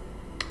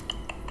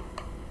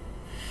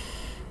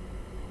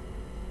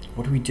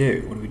 What do we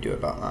do? What do we do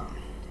about that?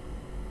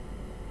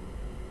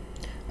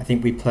 I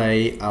think we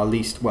play our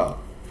least... Well,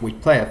 we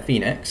play a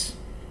Phoenix.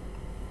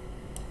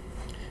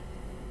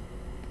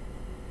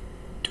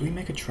 Do we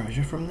make a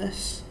treasure from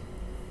this?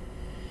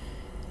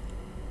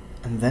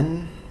 And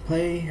then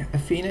play a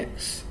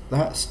Phoenix?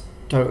 That's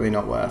totally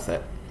not worth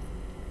it.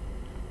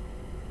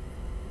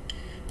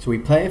 So we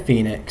play a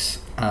Phoenix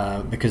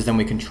because then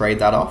we can trade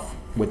that off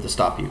with the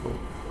Star Pupil.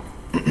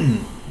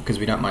 Because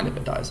we don't mind if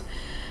it dies.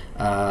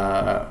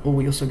 Oh,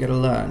 we also get a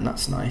learn.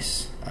 That's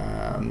nice.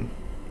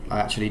 I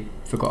actually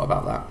forgot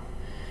about that.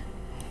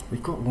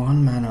 We've got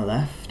 1 mana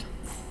left.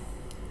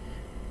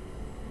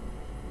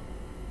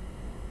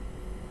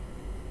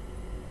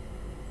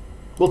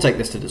 We'll take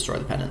this to destroy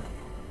the pennant.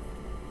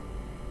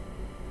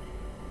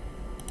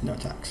 No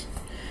attacks.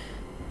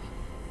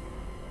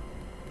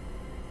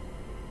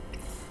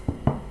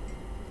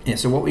 Yeah,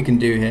 so what we can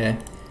do here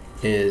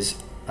is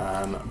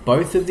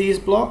both of these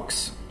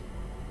blocks,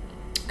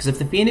 because if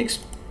the Phoenix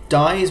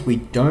dies, we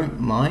don't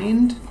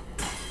mind.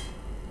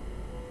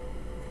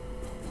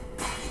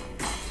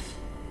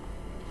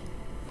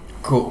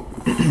 Cool.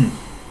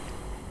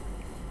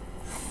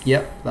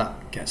 Yep,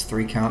 that gets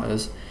 3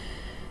 counters.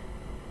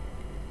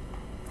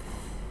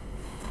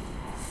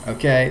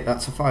 Okay,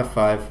 that's a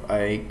 5/5.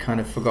 I kind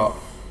of forgot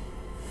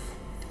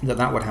that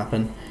that would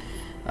happen.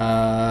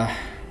 How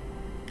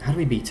do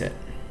we beat it?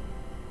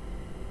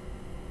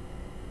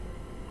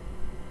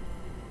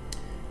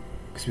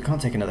 Because we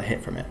can't take another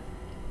hit from it.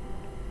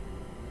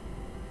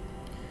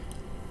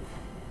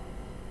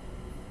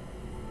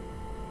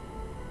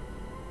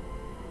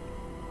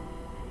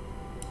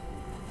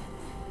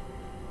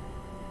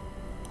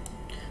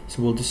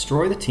 So we'll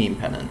destroy the team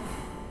pennant.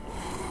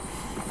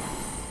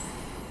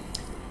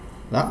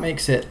 That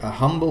makes it a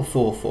humble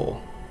 4/4.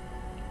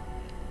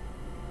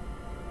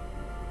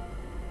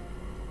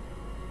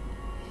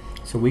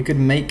 So we could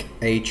make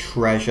a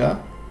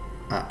treasure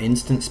at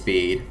instant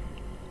speed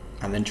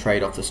and then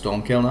trade off the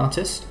Stormkiln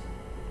Artist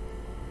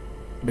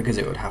because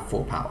it would have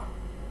 4 power.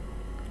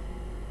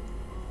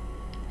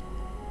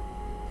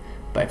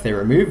 But if they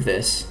remove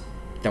this,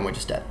 then we're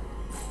just dead.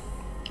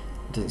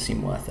 It doesn't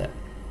seem worth it.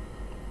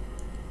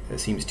 It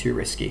seems too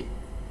risky.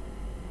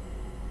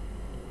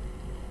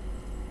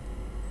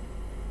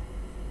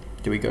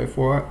 Do we go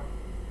for it?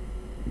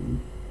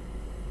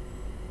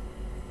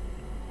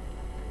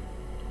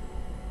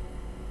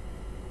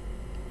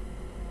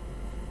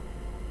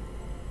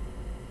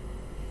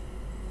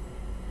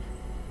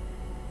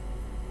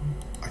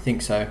 I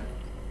think so.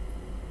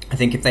 I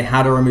think if they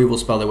had a removal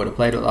spell, they would have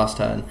played it last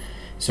turn.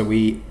 So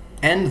we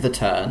end the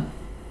turn,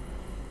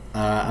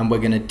 and we're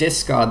going to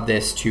discard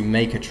this to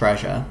make a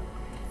treasure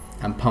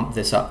and pump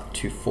this up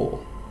to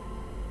 4.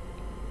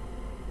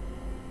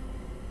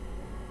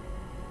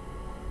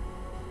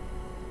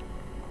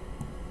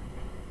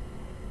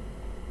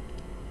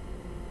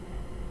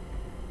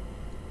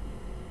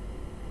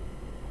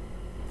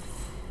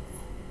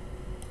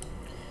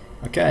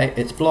 Okay,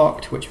 it's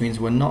blocked, which means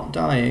we're not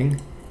dying.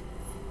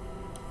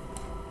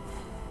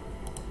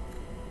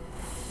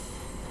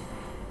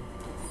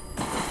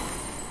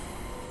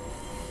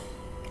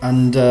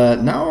 And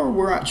now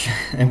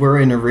we're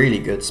in a really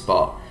good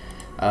spot.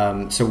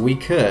 So we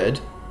could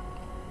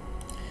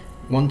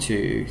 1,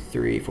 2,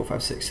 3, 4,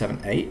 5, 6,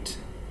 7, 8.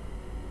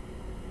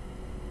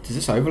 Does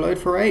this overload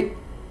for 8?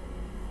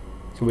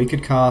 So we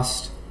could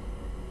cast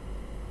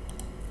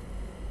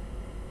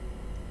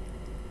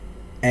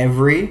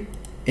every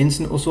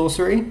instant or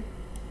sorcery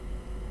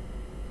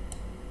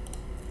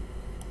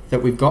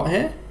that we've got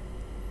here.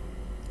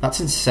 That's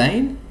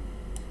insane.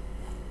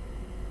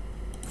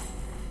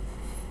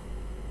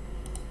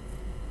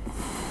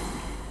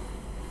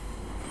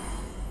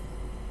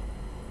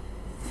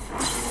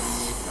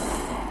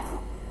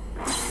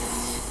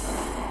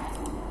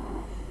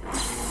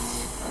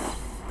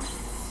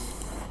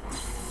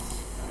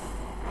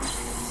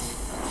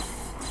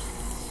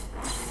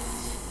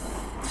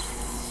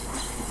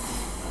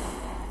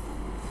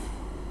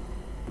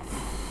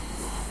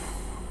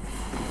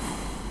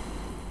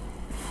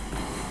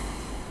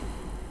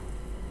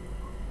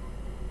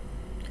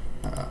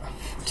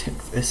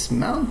 This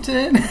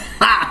mountain.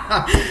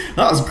 That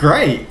was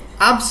great.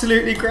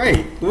 Absolutely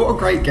great. What a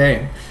great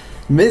game.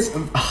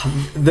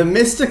 The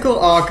Mystical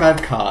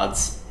Archive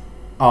cards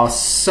are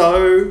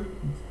so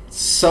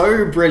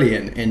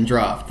brilliant in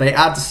draft. They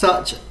add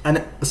such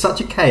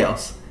a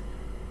chaos.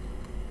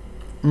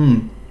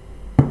 I'm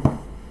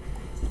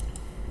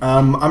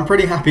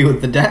pretty happy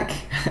with the deck.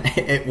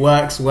 It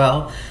works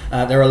well.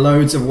 There are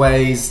loads of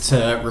ways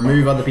to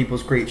remove other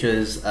people's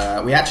creatures.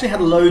 We actually had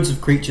loads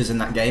of creatures in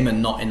that game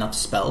and not enough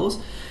spells.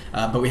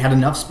 But we had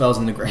enough spells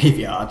in the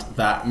graveyard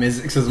that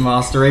Mizzix's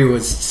Mastery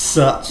was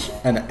such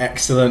an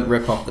excellent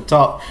rip off the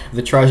top.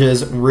 The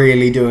treasures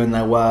really doing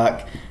their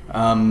work.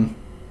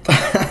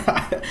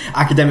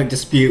 Academic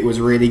Dispute was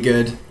really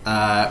good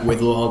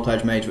with Lawhold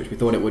Pledge Mage, which we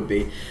thought it would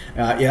be.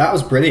 Yeah, that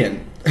was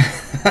brilliant.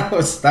 that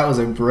was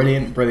a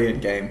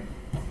brilliant game.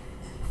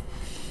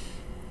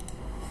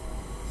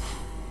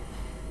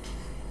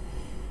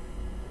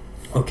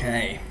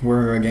 Okay,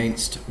 we're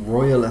against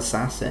Royal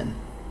Assassin.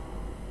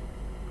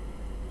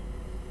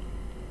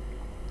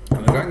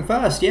 And we're going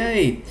first,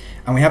 yay!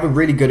 And we have a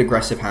really good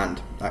aggressive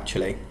hand,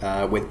 actually,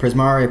 with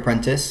Prismari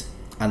Apprentice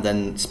and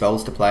then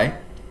spells to play.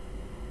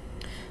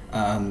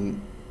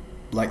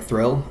 Like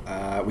Thrill,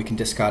 we can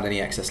discard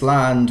any excess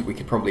land, we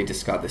could probably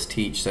discard this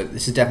Teach, so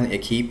this is definitely a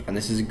keep, and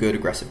this is a good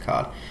aggressive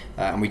card.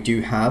 And we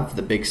do have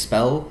the big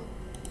spell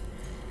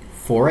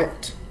for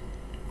it.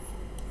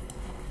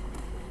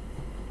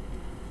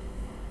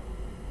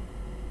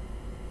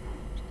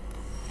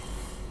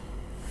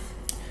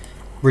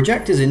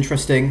 Reject is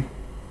interesting,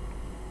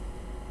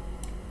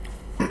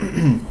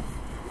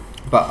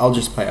 but I'll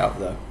just play out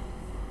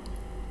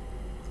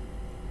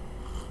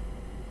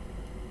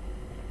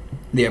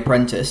the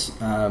Apprentice.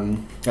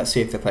 Let's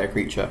see if they play a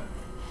creature.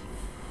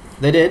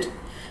 They did.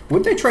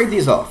 Would they trade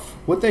these off?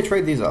 Would they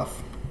trade these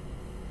off?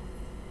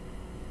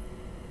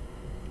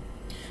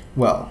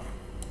 Well,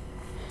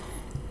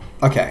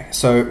 okay,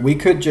 so we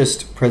could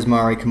just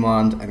Prismari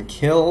command and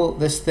kill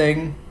this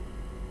thing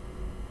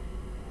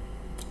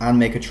and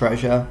make a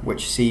treasure,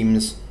 which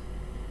seems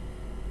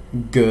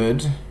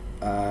good,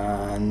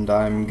 and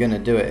I'm gonna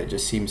do it. It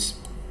just seems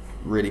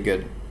really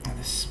good.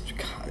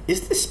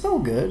 Is this spell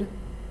good?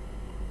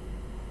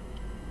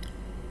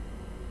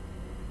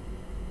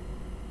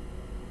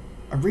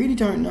 I really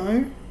don't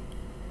know.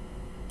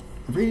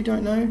 But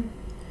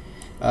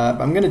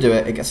I'm gonna do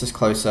it. It gets us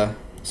closer.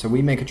 So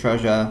we make a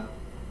treasure.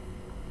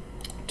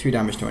 2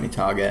 damage to any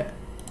target.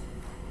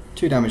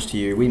 2 damage to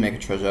you, we make a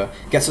treasure.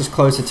 Gets us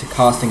closer to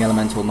casting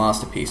Elemental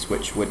Masterpiece,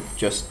 which would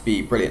just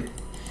be brilliant.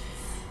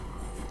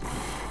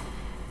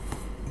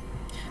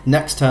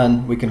 Next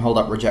turn, we can hold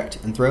up Reject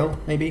and Thrill,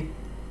 maybe.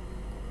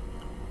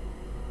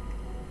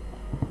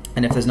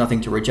 And if there's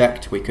nothing to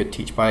reject, we could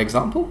Teach by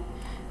Example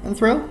and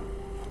Thrill.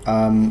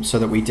 So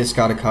that we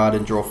discard a card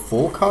and draw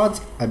 4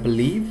 cards, I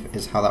believe,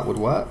 is how that would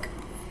work.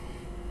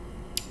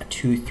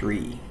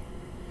 2/3.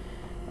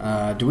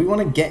 Do we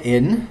want to get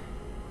in?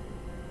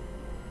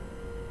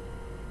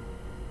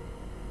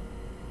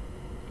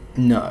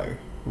 No,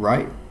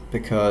 right?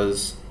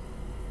 Because,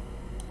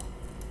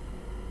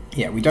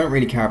 yeah, we don't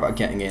really care about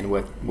getting in.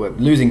 We're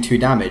losing 2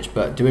 damage,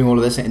 but doing all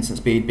of this at instant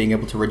speed, being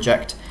able to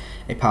reject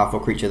a powerful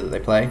creature that they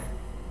play.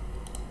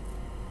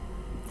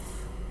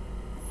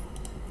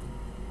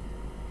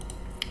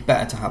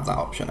 Better to have that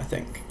option, I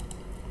think,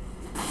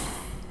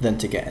 than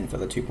to get in for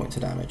the 2 points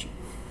of damage.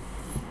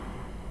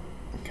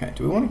 Okay,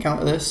 do we want to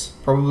counter this?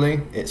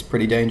 Probably. It's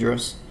pretty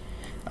dangerous.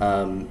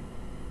 Yeah,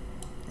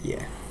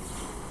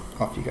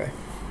 off you go.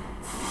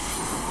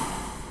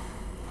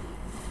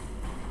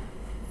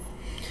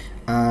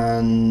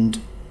 And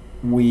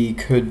we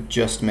could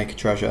just make a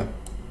treasure.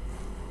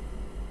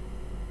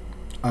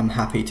 I'm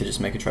happy to just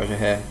make a treasure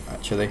here,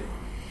 actually.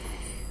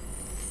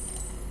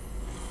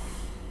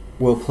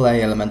 We'll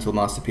play Elemental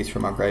Masterpiece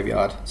from our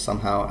graveyard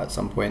somehow at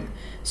some point.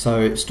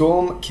 So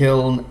Storm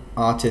Kiln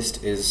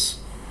Artist is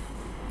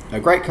a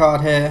great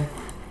card here.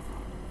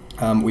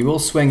 We will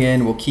swing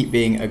in, we'll keep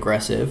being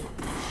aggressive.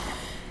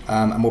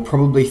 And we'll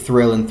probably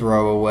Thrill and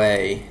throw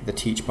away the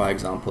Teach by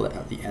Example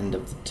at the end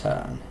of the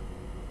turn.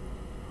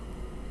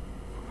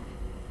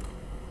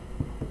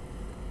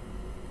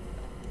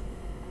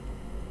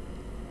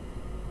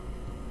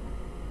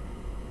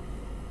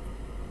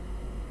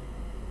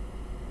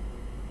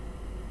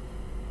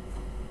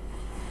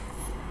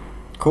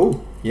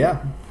 Cool,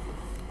 yeah.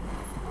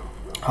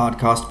 Hard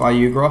cast by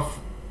Ugroth.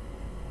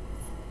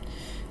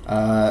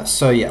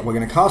 So yeah, we're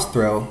going to cast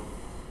Thrill.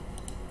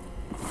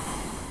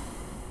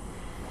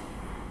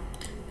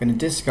 Going to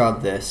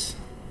discard this.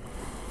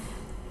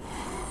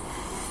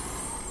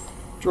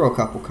 Draw a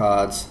couple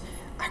cards.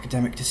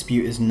 Academic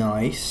Dispute is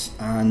nice,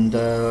 and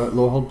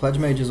Lawhold Pledge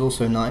Mage is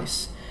also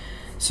nice.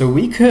 So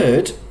we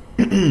could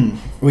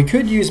we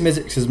could use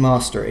Mizzix's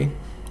Mastery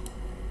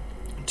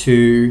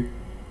to.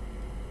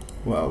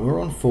 Well, we're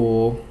on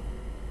 4.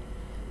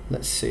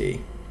 Let's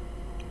see.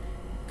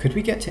 Could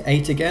we get to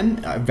 8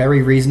 again?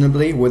 Very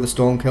reasonably with a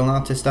Storm Kiln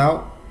Artist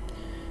out.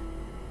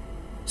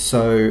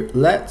 So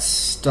let's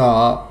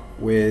start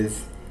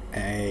with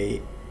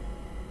a...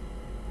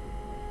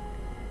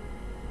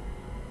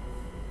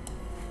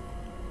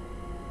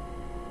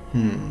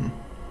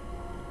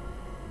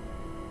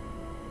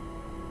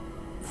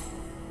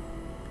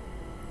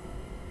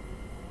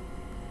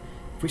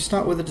 If we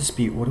start with a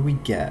Dispute, what do we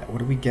get? What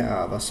do we get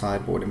out of our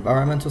sideboard?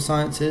 Environmental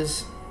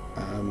Sciences.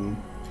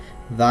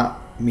 That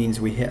means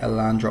we hit a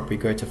land drop, we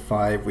go to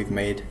 5, we've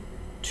made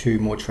 2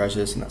 more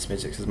treasures, and that's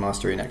Mizzix's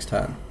Mastery next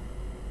turn.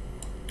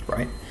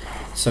 Right?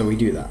 So we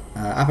do that.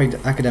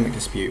 Academic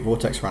Dispute,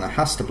 Vortex Runner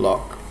has to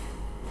block.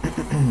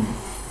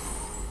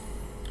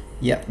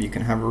 Yep, you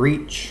can have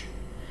Reach.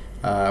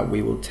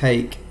 We will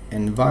take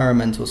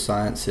Environmental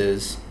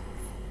Sciences,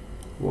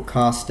 we'll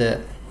cast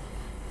it.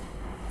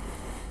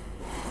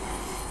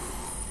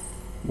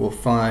 We'll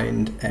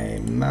find a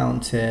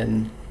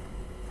mountain.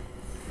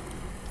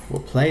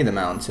 We'll play the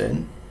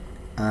mountain.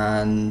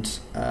 And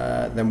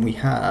then we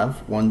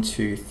have 1,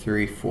 2,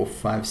 3, 4,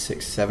 5,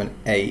 6, 7,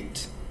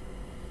 8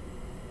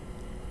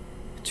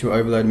 to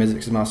overload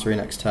Mizzix's Mastery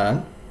next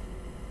turn.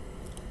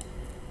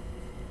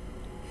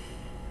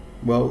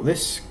 Well,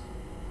 this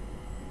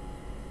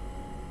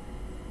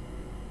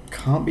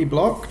can't be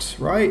blocked,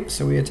 right?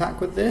 So we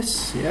attack with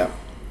this, yep.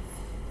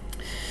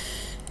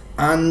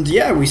 And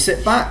yeah, we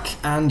sit back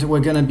and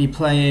we're going to be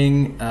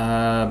playing,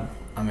 I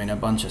mean, a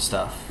bunch of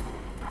stuff.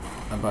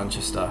 A bunch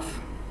of stuff.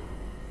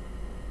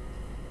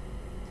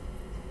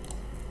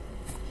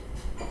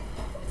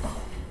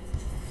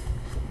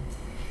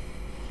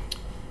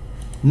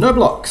 No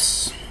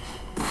blocks.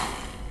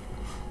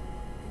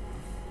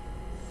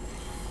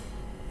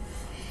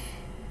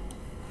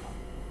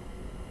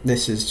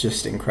 This is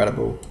just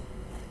incredible.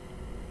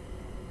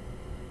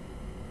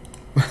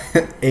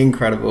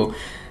 Incredible.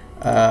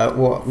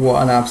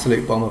 What an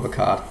absolute bomb of a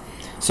card.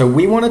 So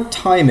we want to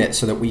time it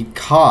so that we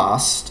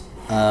cast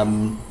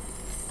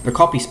the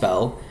copy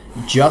spell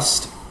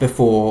just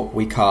before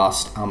we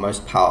cast our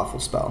most powerful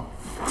spell.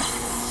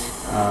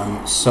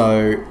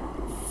 So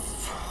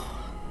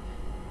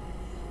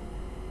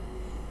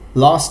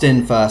last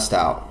in, first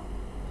out.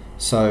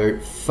 So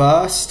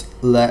first,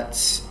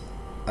 let's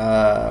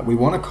we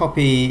want to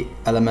copy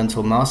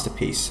Elemental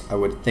Masterpiece, I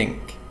would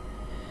think.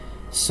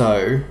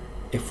 So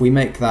if we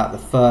make that the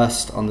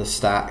first on the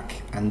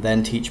stack and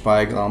then Teach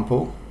by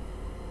Example,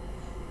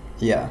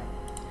 yeah.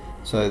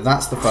 So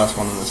that's the first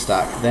one on the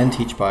stack, then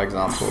Teach by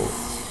Example,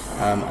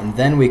 and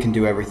then we can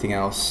do everything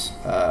else.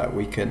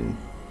 We can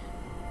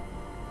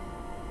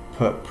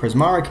put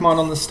Prismari command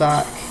on the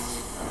stack.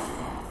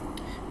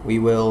 We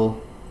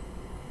will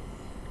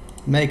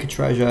make a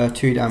treasure,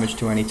 2 damage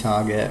to any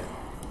target,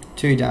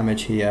 2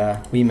 damage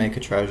here, we make a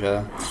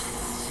treasure.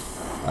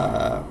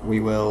 We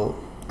will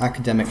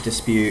Academic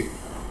Dispute,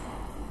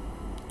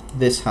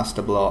 this has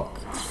to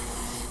block,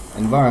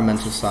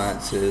 Environmental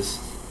Sciences,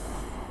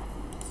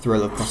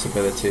 Thrill of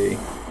Possibility,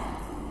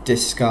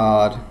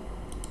 discard,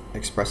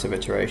 Expressive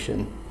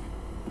Iteration.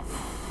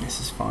 This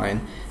is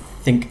fine.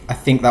 I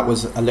think that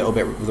was a little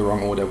bit of the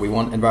wrong order. We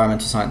want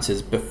Environmental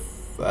Sciences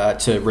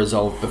to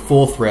resolve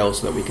before Thrill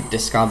so that we could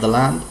discard the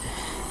land.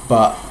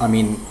 But, I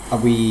mean, are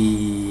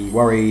we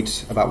worried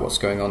about what's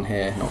going on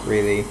here? Not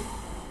really.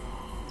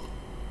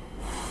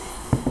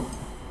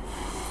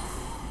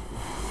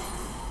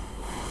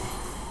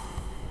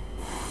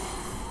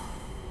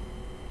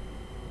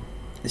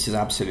 This is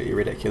absolutely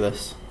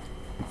ridiculous.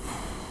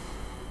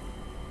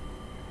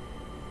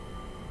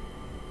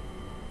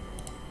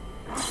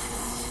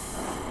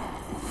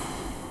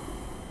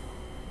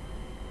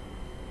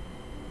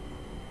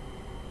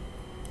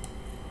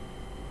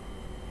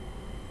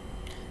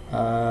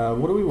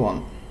 What do we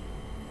want?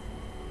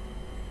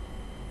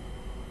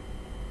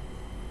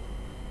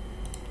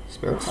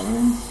 Spirit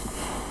summoning?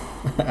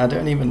 I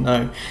don't even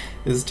know.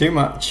 There's too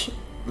much.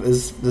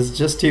 There's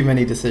just too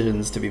many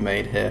decisions to be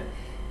made here.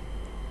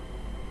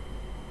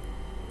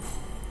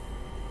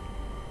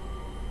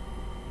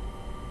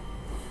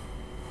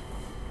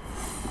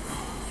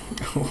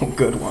 Oh,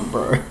 good one,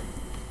 bro.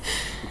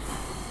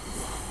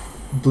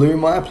 Blew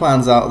my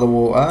plans out of the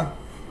water.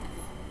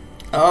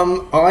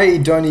 I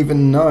don't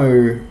even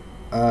know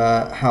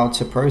how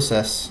to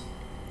process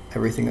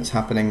everything that's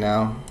happening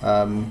now.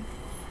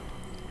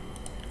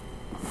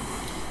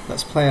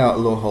 Let's play out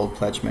Lorehold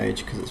Pledge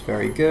Mage because it's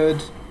very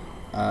good.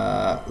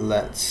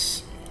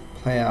 Let's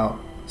play out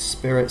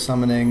Spirit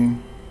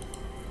Summoning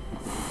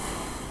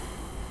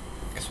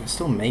because we're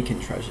still making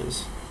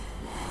treasures.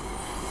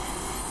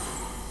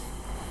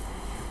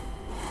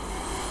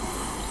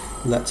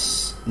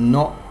 Let's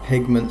not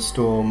Pigment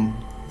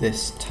Storm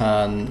this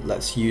turn.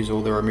 Let's use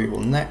all the removal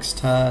next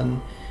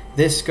turn.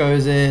 This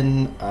goes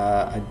in.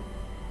 I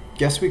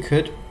guess we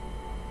could.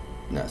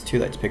 No, it's too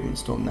late to Pigment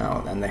Storm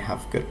now, and they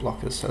have good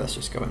blockers, so let's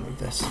just go in with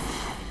this.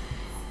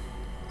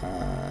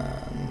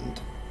 And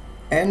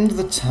end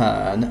the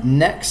turn.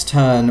 Next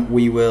turn,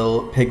 we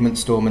will Pigment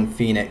Storm and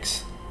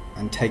Phoenix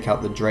and take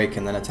out the Drake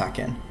and then attack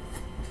in.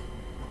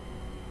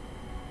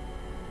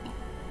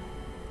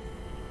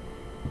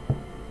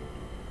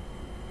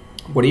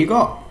 What do you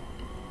got?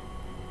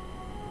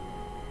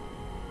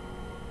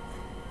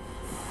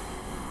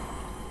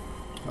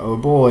 Oh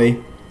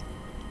boy.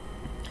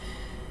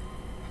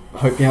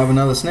 Hope you have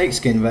another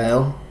Snakeskin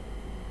Veil.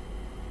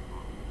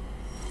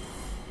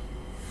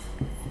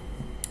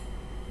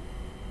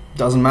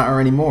 Doesn't matter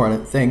anymore, I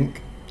don't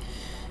think.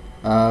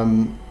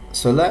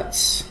 So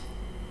let's...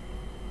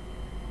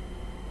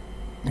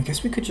 I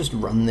guess we could just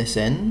run this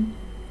in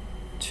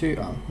to...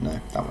 Oh, no,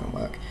 that won't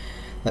work.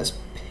 Let's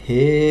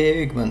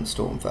Pigment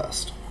Storm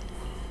first.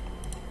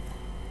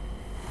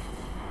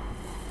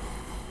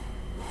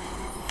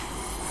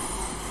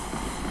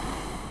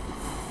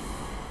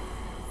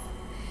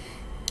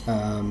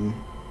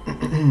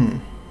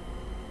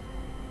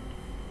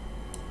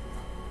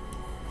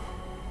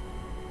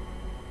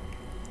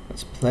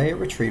 Let's play a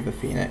Retriever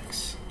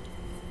Phoenix.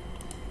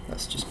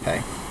 Let's just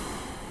pay.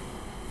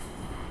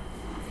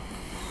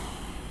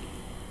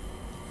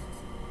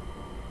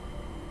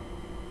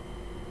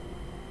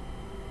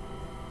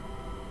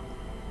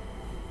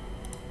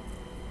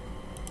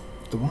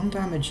 1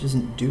 damage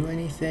doesn't do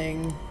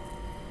anything.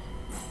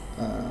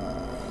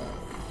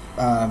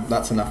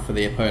 That's enough for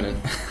the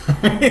opponent.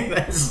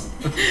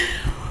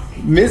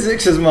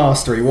 Mizzix's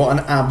Mastery, what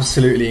an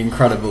absolutely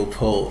incredible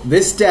pull.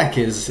 This deck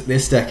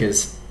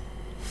is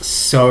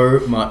so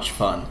much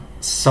fun.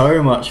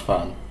 So much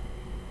fun.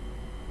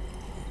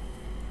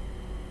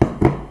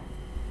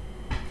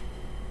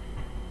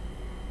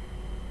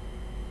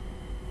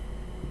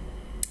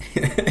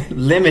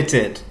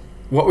 Limited.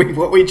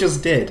 What we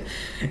just did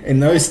in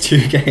those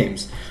 2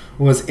 games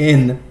was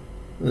in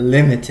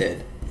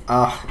limited.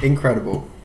 Ah, incredible.